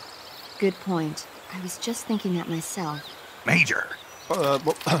maybe... Good point. I was just thinking that myself. Major!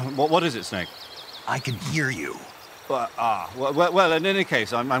 What is it, Snake? I can hear you. Well, in any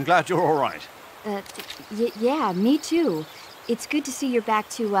case, I'm glad you're all right. Yeah, me too. It's good to see you're back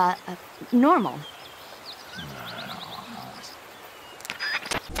to, normal.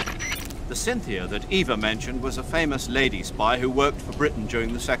 The Cynthia that Eva mentioned was a famous lady spy who worked for Britain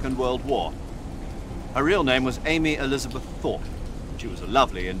during the Second World War. Her real name was Amy Elizabeth Thorpe. She was a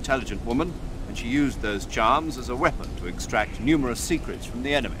lovely, intelligent woman, and she used those charms as a weapon to extract numerous secrets from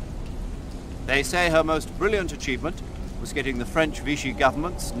the enemy. They say her most brilliant achievement was getting the French Vichy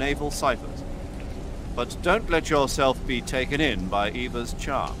government's naval ciphers. But don't let yourself be taken in by Eva's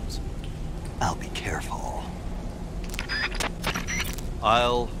charms. I'll be careful.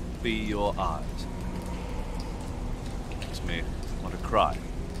 I'll be your eyes. Makes me want to cry.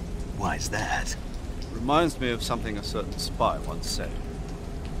 Why's that? Reminds me of something a certain spy once said.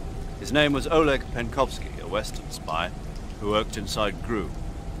 His name was Oleg Penkovsky, a Western spy who worked inside GRU.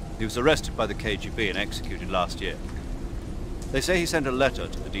 He was arrested by the KGB and executed last year. They say he sent a letter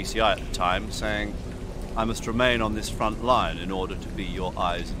to the DCI at the time saying, "I must remain on this front line in order to be your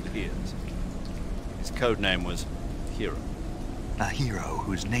eyes and ears." His code name was Hero. A hero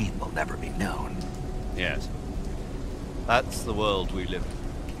whose name will never be known. Yes. That's the world we live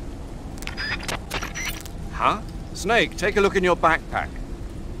in. Huh? Snake, take a look in your backpack.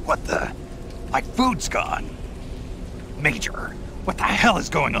 What the? My food's gone. Major, what the hell is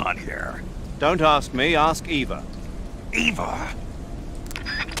going on here? Don't ask me, ask Eva. Eva!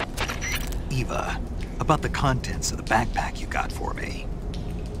 Eva, about the contents of the backpack you got for me.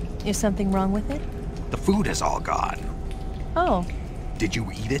 Is something wrong with it? The food is all gone. Oh, Did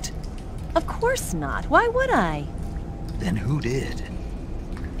you eat it? of course not. Why would I? Then who did?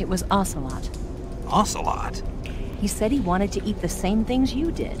 It was Ocelot. Ocelot? He said he wanted to eat the same things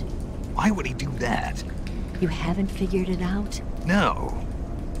you did. Why would he do that? You haven't figured it out? No.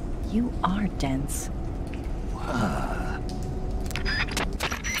 You are dense.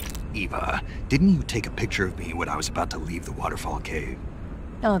 Eva, didn't you take a picture of me when I was about to leave the waterfall cave?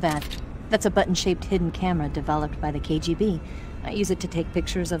 Oh, that's a button-shaped hidden camera developed by the KGB. I use it to take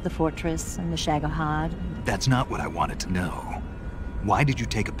pictures of the fortress and the Shagohod. That's not what I wanted to know. Why did you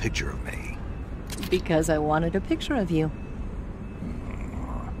take a picture of me? Because I wanted a picture of you.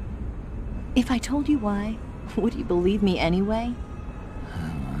 If I told you why, would you believe me anyway?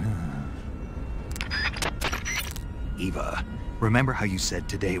 Eva, remember how you said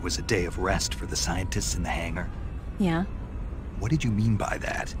today was a day of rest for the scientists in the hangar? Yeah. What did you mean by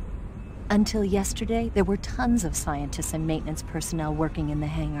that? Until yesterday, there were tons of scientists and maintenance personnel working in the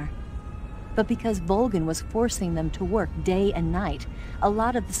hangar. But because Volgan was forcing them to work day and night, a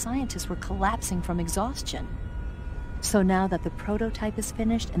lot of the scientists were collapsing from exhaustion. So now that the prototype is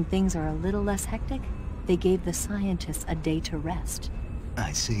finished and things are a little less hectic, they gave the scientists a day to rest.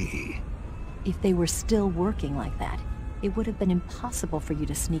 I see. If they were still working like that, it would have been impossible for you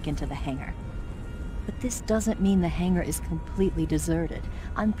to sneak into the hangar. But this doesn't mean the hangar is completely deserted.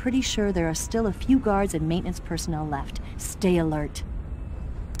 I'm pretty sure there are still a few guards and maintenance personnel left. Stay alert.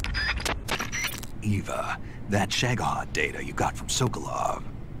 Eva, that Shagohod data you got from Sokolov.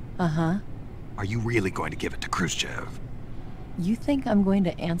 Uh-huh. Are you really going to give it to Khrushchev? You think I'm going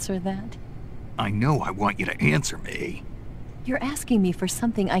to answer that? I know I want you to answer me. You're asking me for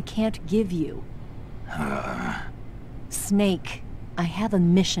something I can't give you. Snake, I have a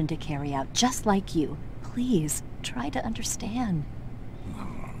mission to carry out, just like you. Please, try to understand.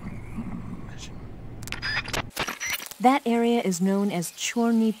 That area is known as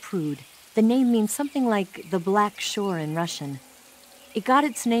Chorny Prud. The name means something like the Black Shore in Russian. It got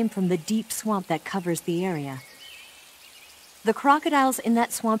its name from the deep swamp that covers the area. The crocodiles in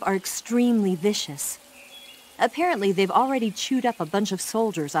that swamp are extremely vicious. Apparently, they've already chewed up a bunch of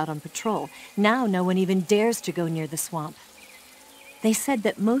soldiers out on patrol. Now no one even dares to go near the swamp. They said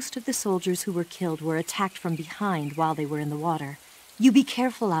that most of the soldiers who were killed were attacked from behind while they were in the water. You be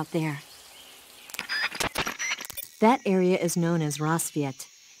careful out there. That area is known as Rassvet.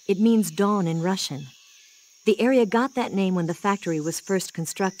 It means dawn in Russian. The area got that name when the factory was first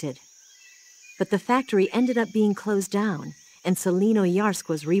constructed. But the factory ended up being closed down, and Selino-Yarsk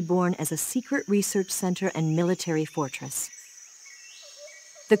was reborn as a secret research center and military fortress.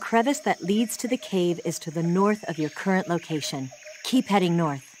 The crevice that leads to the cave is to the north of your current location. Keep heading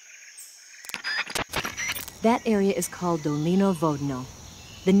north. That area is called Dolino Vodno.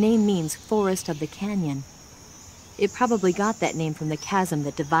 The name means forest of the canyon. It probably got that name from the chasm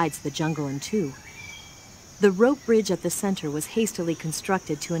that divides the jungle in two. The rope bridge at the center was hastily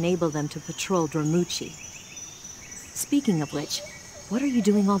constructed to enable them to patrol Dramuchi. Speaking of which, what are you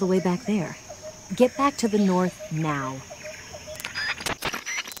doing all the way back there? Get back to the north now.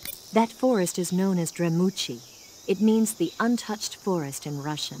 That forest is known as Dramuchi. It means the untouched forest in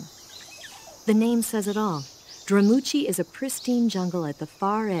Russian. The name says it all. Dramuchi is a pristine jungle at the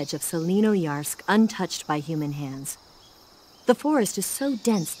far edge of Selino-Yarsk, untouched by human hands. The forest is so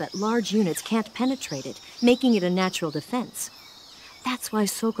dense that large units can't penetrate it, making it a natural defense. That's why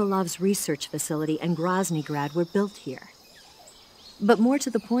Sokolov's research facility and Groznygrad were built here. But more to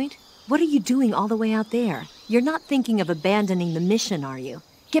the point, what are you doing all the way out there? You're not thinking of abandoning the mission, are you?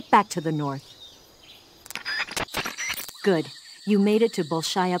 Get back to the north. Good. You made it to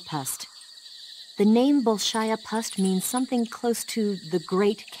Bolshaya Pust. The name Bolshaya Pust means something close to the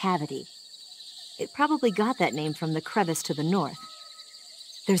Great Cavity. It probably got that name from the crevice to the north.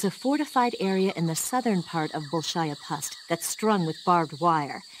 There's a fortified area in the southern part of Bolshaya Pust that's strung with barbed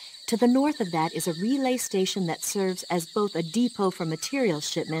wire. To the north of that is a relay station that serves as both a depot for material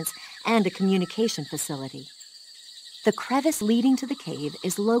shipments and a communication facility. The crevice leading to the cave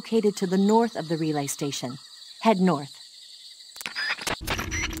is located to the north of the relay station. Head north.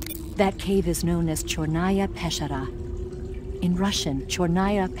 That cave is known as Chornaya Peshara. In Russian,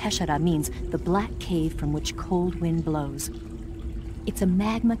 Chornaya Peshara means the black cave from which cold wind blows. It's a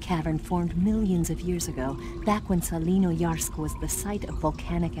magma cavern formed millions of years ago, back when Salinoyarsk was the site of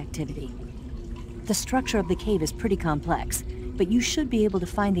volcanic activity. The structure of the cave is pretty complex, but you should be able to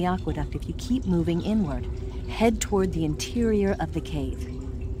find the aqueduct if you keep moving inward. Head toward the interior of the cave.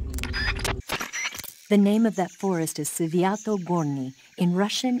 The name of that forest is Sviato Gorny. In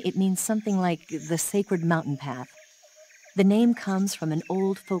Russian, it means something like the sacred mountain path. The name comes from an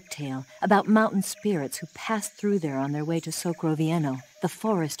old folk tale about mountain spirits who passed through there on their way to Sokrovieno, the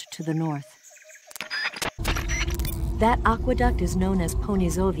forest to the north. That aqueduct is known as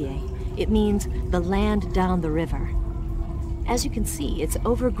Ponizovye. It means the land down the river. As you can see, it's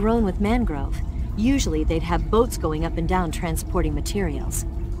overgrown with mangrove. Usually they'd have boats going up and down transporting materials.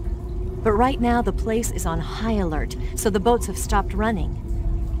 But right now the place is on high alert, so the boats have stopped running.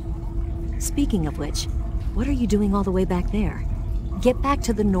 Speaking of which, what are you doing all the way back there? Get back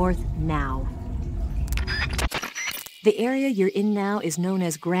to the north now. The area you're in now is known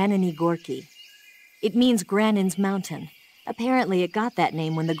as Graniny Gorky. It means Granin's Mountain. Apparently it got that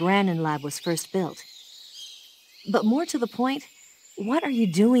name when the Granin lab was first built. But more to the point, what are you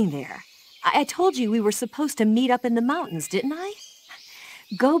doing there? I told you we were supposed to meet up in the mountains, didn't I?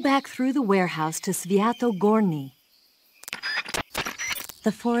 Go back through the warehouse to Sviato Gorny.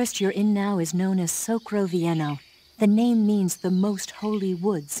 The forest you're in now is known as Sokrovieno. The name means the most holy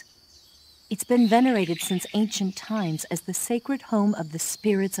woods. It's been venerated since ancient times as the sacred home of the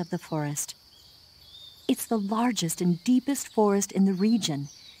spirits of the forest. It's the largest and deepest forest in the region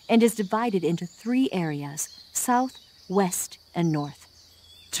and is divided into 3 areas: south, west, and north.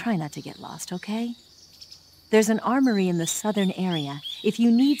 Try not to get lost, okay? There's an armory in the southern area. If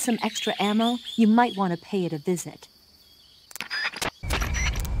you need some extra ammo, you might want to pay it a visit.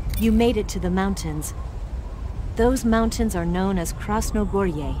 You made it to the mountains. Those mountains are known as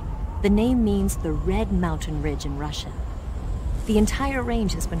Krasnogorye. The name means the Red Mountain Ridge in Russian. The entire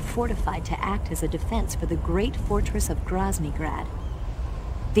range has been fortified to act as a defense for the great fortress of Groznygrad.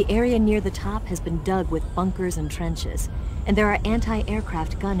 The area near the top has been dug with bunkers and trenches, and there are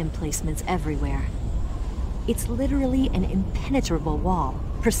anti-aircraft gun emplacements everywhere. It's literally an impenetrable wall.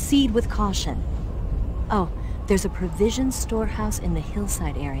 Proceed with caution. Oh, there's a provision storehouse in the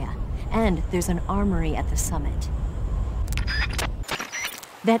hillside area, and there's an armory at the summit.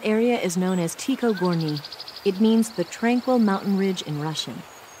 That area is known as Tiko Gorny. It means the tranquil mountain ridge in Russian.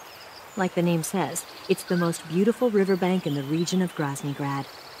 Like the name says, it's the most beautiful riverbank in the region of Groznygrad.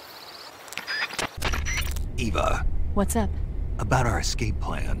 Eva. What's up? About our escape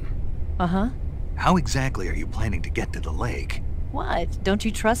plan. Uh-huh. How exactly are you planning to get to the lake? What? Don't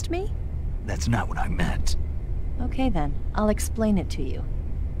you trust me? That's not what I meant. Okay then, I'll explain it to you.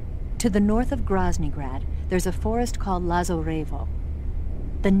 To the north of Groznygrad, there's a forest called Lazarevo.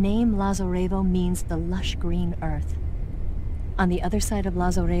 The name Lazarevo means the lush green earth. On the other side of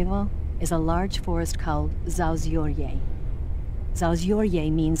Lazarevo is a large forest called Zauzyorye.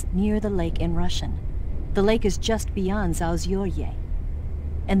 Zauzyorye means near the lake in Russian. The lake is just beyond Zauzyorye.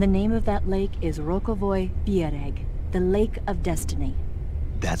 And the name of that lake is Rokovoy Biereg, the Lake of Destiny.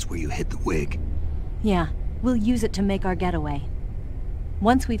 That's where you hid the wig? Yeah, we'll use it to make our getaway.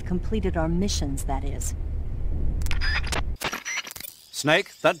 Once we've completed our missions, that is.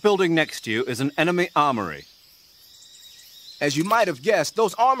 Snake, that building next to you is an enemy armory. As you might have guessed,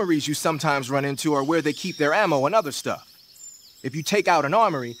 those armories you sometimes run into are where they keep their ammo and other stuff. If you take out an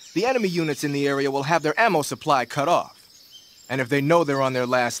armory, the enemy units in the area will have their ammo supply cut off. And if they know they're on their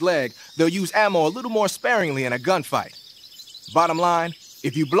last leg, they'll use ammo a little more sparingly in a gunfight. Bottom line,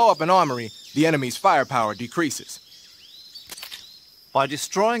 if you blow up an armory, the enemy's firepower decreases. By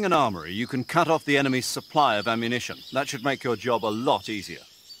destroying an armory, you can cut off the enemy's supply of ammunition. That should make your job a lot easier.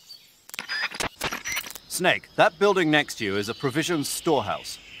 Snake, that building next to you is a provisions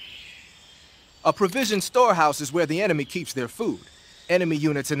storehouse. A provision storehouse is where the enemy keeps their food. Enemy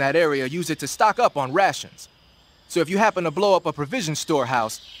units in that area use it to stock up on rations. So if you happen to blow up a provision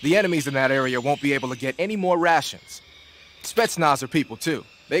storehouse, the enemies in that area won't be able to get any more rations. Spetsnaz are people too.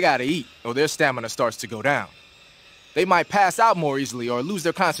 They gotta eat, or their stamina starts to go down. They might pass out more easily or lose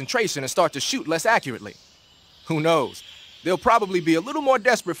their concentration and start to shoot less accurately. Who knows? They'll probably be a little more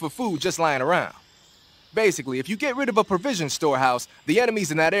desperate for food just lying around. Basically, if you get rid of a provision storehouse, the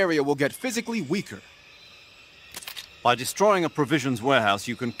enemies in that area will get physically weaker. By destroying a provisions warehouse,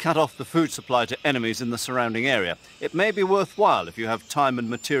 you can cut off the food supply to enemies in the surrounding area. It may be worthwhile if you have time and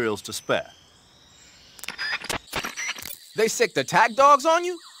materials to spare. They sicked attack dogs on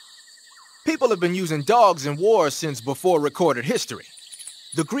you? People have been using dogs in wars since before recorded history.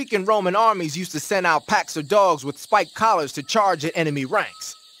 The Greek and Roman armies used to send out packs of dogs with spiked collars to charge at enemy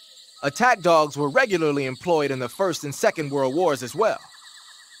ranks. Attack dogs were regularly employed in the First and Second World Wars as well.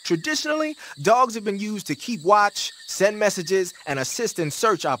 Traditionally, dogs have been used to keep watch, send messages, and assist in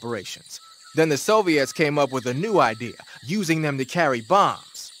search operations. Then the Soviets came up with a new idea, using them to carry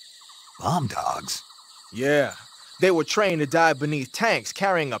bombs. Bomb dogs? Yeah, they were trained to dive beneath tanks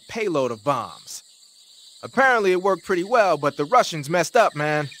carrying a payload of bombs. Apparently it worked pretty well, but the Russians messed up,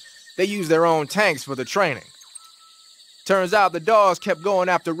 man. They used their own tanks for the training. Turns out the dogs kept going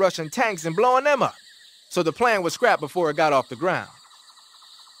after Russian tanks and blowing them up, so the plan was scrapped before it got off the ground.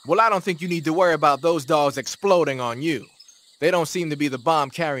 Well, I don't think you need to worry about those dogs exploding on you. They don't seem to be the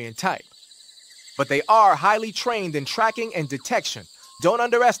bomb-carrying type. But they are highly trained in tracking and detection. Don't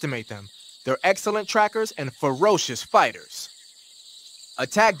underestimate them. They're excellent trackers and ferocious fighters.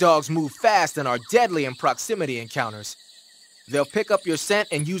 Attack dogs move fast and are deadly in proximity encounters. They'll pick up your scent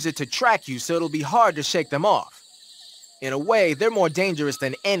and use it to track you, so it'll be hard to shake them off. In a way, they're more dangerous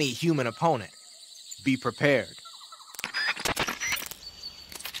than any human opponent. Be prepared.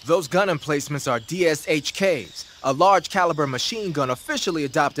 Those gun emplacements are DSHKs, a large-caliber machine gun officially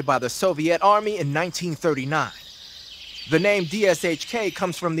adopted by the Soviet Army in 1939. The name DSHK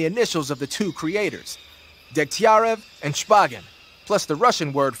comes from the initials of the two creators, Degtyarev and Shpagin, plus the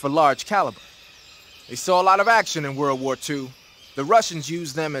Russian word for large caliber. They saw a lot of action in World War II. The Russians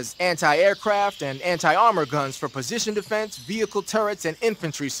used them as anti-aircraft and anti-armor guns for position defense, vehicle turrets, and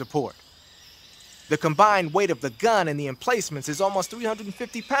infantry support. The combined weight of the gun and the emplacements is almost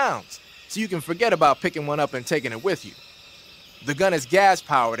 350 pounds, so you can forget about picking one up and taking it with you. The gun is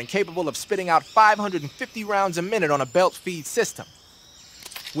gas-powered and capable of spitting out 550 rounds a minute on a belt feed system,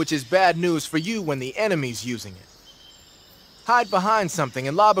 which is bad news for you when the enemy's using it. Hide behind something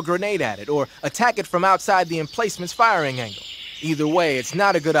and lob a grenade at it, or attack it from outside the emplacement's firing angle. Either way, it's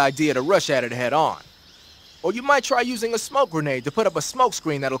not a good idea to rush at it head-on. Or you might try using a smoke grenade to put up a smoke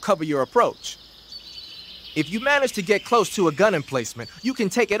screen that'll cover your approach. If you manage to get close to a gun emplacement, you can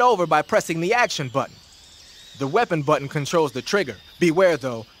take it over by pressing the action button. The weapon button controls the trigger. Beware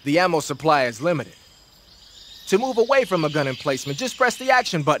though, the ammo supply is limited. To move away from a gun emplacement, just press the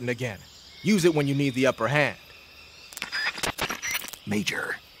action button again. Use it when you need the upper hand.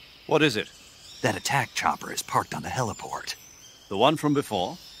 Major, What is it? that attack chopper is parked on the heliport. The one from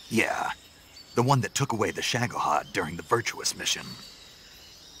before? Yeah, the one that took away the Shagohod during the Virtuous mission.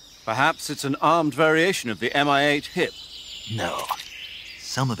 Perhaps it's an armed variation of the Mi-8 HIP. No.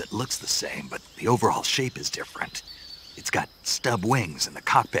 Some of it looks the same, but the overall shape is different. It's got stub wings, and the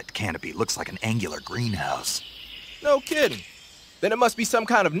cockpit canopy looks like an angular greenhouse. No kidding. Then it must be some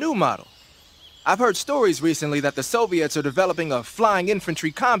kind of new model. I've heard stories recently that the Soviets are developing a flying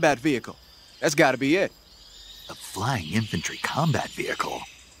infantry combat vehicle. That's gotta be it. A flying infantry combat vehicle?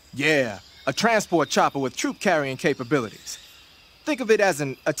 Yeah, a transport chopper with troop-carrying capabilities. Think of it as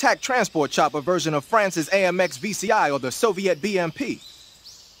an attack transport chopper version of France's AMX VCI or the Soviet BMP.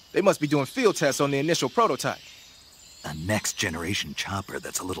 They must be doing field tests on the initial prototype. A next-generation chopper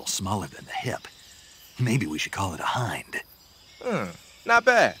that's a little smaller than the hip. Maybe we should call it a Hind. Not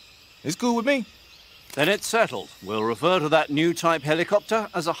bad. It's cool with me. Then it's settled. We'll refer to that new type helicopter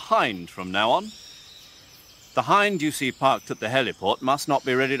as a Hind from now on. The Hind you see parked at the heliport must not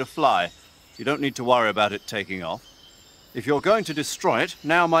be ready to fly. You don't need to worry about it taking off. If you're going to destroy it,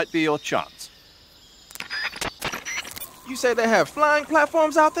 now might be your chance. You say they have flying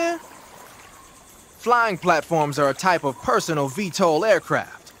platforms out there? Flying platforms are a type of personal VTOL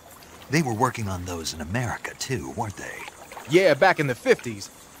aircraft. They were working on those in America, too, weren't they? Yeah, back in the 50s.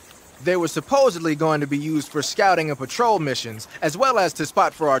 They were supposedly going to be used for scouting and patrol missions, as well as to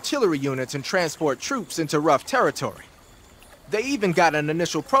spot for artillery units and transport troops into rough territory. They even got an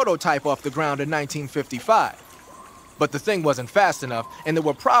initial prototype off the ground in 1955. But the thing wasn't fast enough, and there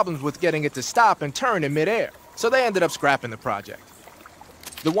were problems with getting it to stop and turn in midair, so they ended up scrapping the project.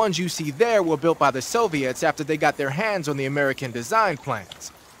 The ones you see there were built by the Soviets after they got their hands on the American design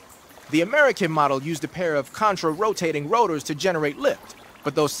plans. The American model used a pair of contra-rotating rotors to generate lift,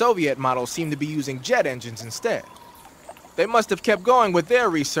 but those Soviet models seem to be using jet engines instead. They must have kept going with their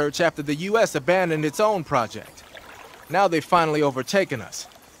research after the US abandoned its own project. Now they've finally overtaken us.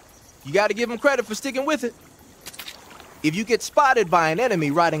 You gotta give them credit for sticking with it. If you get spotted by an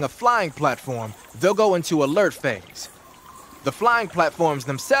enemy riding a flying platform, they'll go into alert phase. The flying platforms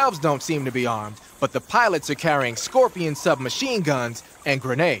themselves don't seem to be armed, but the pilots are carrying Scorpion submachine guns and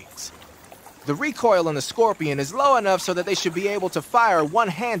grenades. The recoil on the Scorpion is low enough so that they should be able to fire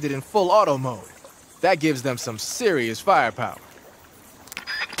one-handed in full auto mode. That gives them some serious firepower.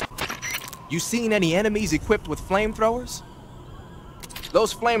 You seen any enemies equipped with flamethrowers?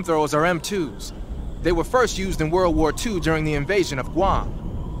 Those flamethrowers are M2s. They were first used in World War II during the invasion of Guam.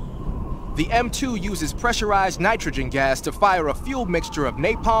 The M2 uses pressurized nitrogen gas to fire a fuel mixture of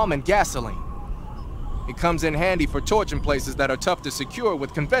napalm and gasoline. It comes in handy for torching places that are tough to secure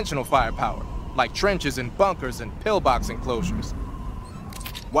with conventional firepower, like trenches and bunkers and pillbox enclosures.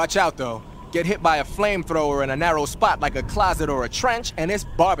 Watch out though. Get hit by a flamethrower in a narrow spot like a closet or a trench, and it's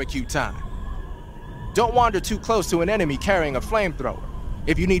barbecue time. Don't wander too close to an enemy carrying a flamethrower.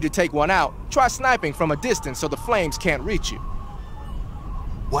 If you need to take one out, try sniping from a distance so the flames can't reach you.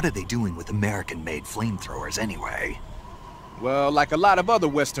 What are they doing with American-made flamethrowers anyway? Well, like a lot of other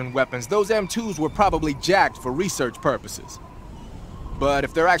Western weapons, those M2s were probably jacked for research purposes. But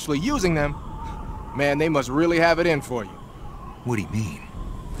if they're actually using them, man, they must really have it in for you. What do you mean?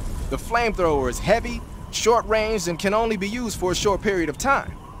 The flamethrower is heavy, short-ranged, and can only be used for a short period of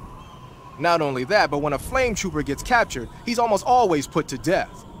time. Not only that, but when a flame trooper gets captured, he's almost always put to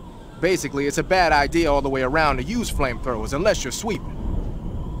death. Basically, it's a bad idea all the way around to use flamethrowers unless you're sweeping.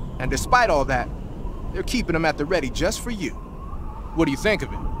 And despite all that, they're keeping them at the ready just for you. What do you think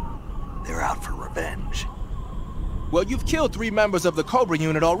of it? They're out for revenge. Well, you've killed 3 members of the Cobra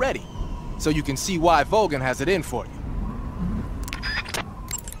unit already, so you can see why Vogan has it in for you.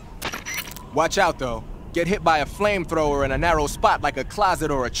 Watch out, though. Get hit by a flamethrower in a narrow spot like a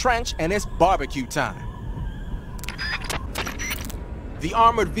closet or a trench, and it's barbecue time. The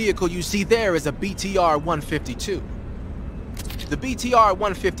armored vehicle you see there is a BTR-152. The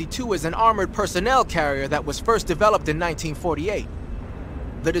BTR-152 is an armored personnel carrier that was first developed in 1948.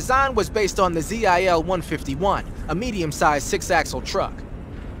 The design was based on the ZIL-151, a medium-sized 6-axle truck.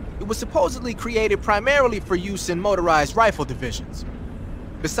 It was supposedly created primarily for use in motorized rifle divisions.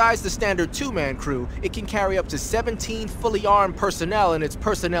 Besides the standard 2-man crew, it can carry up to 17 fully armed personnel in its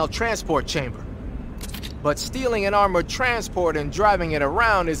personnel transport chamber. But stealing an armored transport and driving it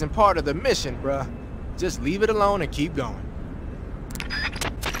around isn't part of the mission, bruh. Just leave it alone and keep going.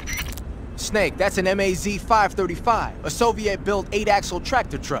 Snake, that's an MAZ-535, a Soviet-built 8-axle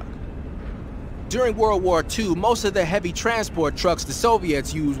tractor truck. During World War II, most of the heavy transport trucks the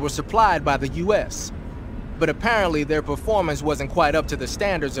Soviets used were supplied by the US. But apparently their performance wasn't quite up to the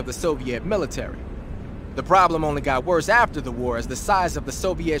standards of the Soviet military. The problem only got worse after the war as the size of the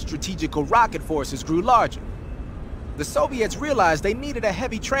Soviet strategical rocket forces grew larger. The Soviets realized they needed a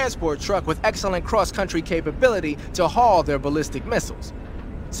heavy transport truck with excellent cross-country capability to haul their ballistic missiles.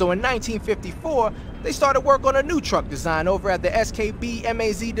 So in 1954, they started work on a new truck design over at the SKB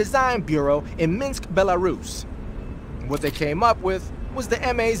MAZ Design Bureau in Minsk, Belarus. What they came up with was the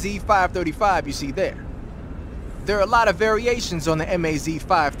MAZ-535 you see there. There are a lot of variations on the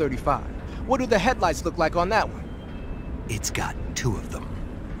MAZ-535. What do the headlights look like on that one? It's got 2 of them.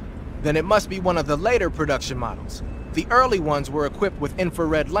 Then it must be one of the later production models. The early ones were equipped with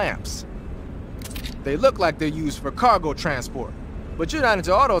infrared lamps. They look like they're used for cargo transport. But you're not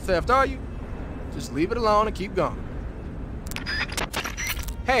into auto theft, are you? Just leave it alone and keep going.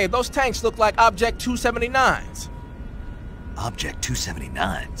 Hey, those tanks look like Object 279s. Object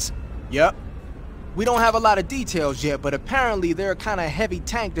 279s? Yep. We don't have a lot of details yet, but apparently they're a kind of heavy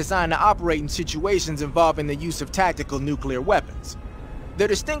tank designed to operate in situations involving the use of tactical nuclear weapons. They're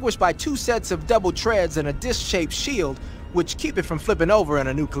distinguished by 2 sets of double treads and a disc-shaped shield, which keep it from flipping over in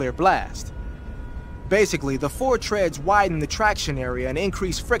a nuclear blast. Basically, the 4 treads widen the traction area and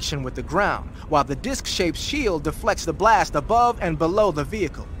increase friction with the ground, while the disc-shaped shield deflects the blast above and below the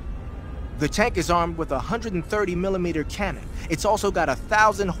vehicle. The tank is armed with a 130mm cannon. It's also got a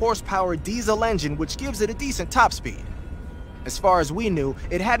 1,000-horsepower diesel engine, which gives it a decent top speed. As far as we knew,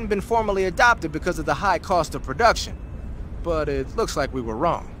 it hadn't been formally adopted because of the high cost of production. But it looks like we were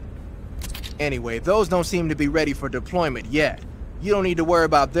wrong. Anyway, those don't seem to be ready for deployment yet. You don't need to worry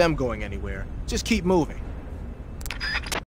about them going anywhere. Just keep moving.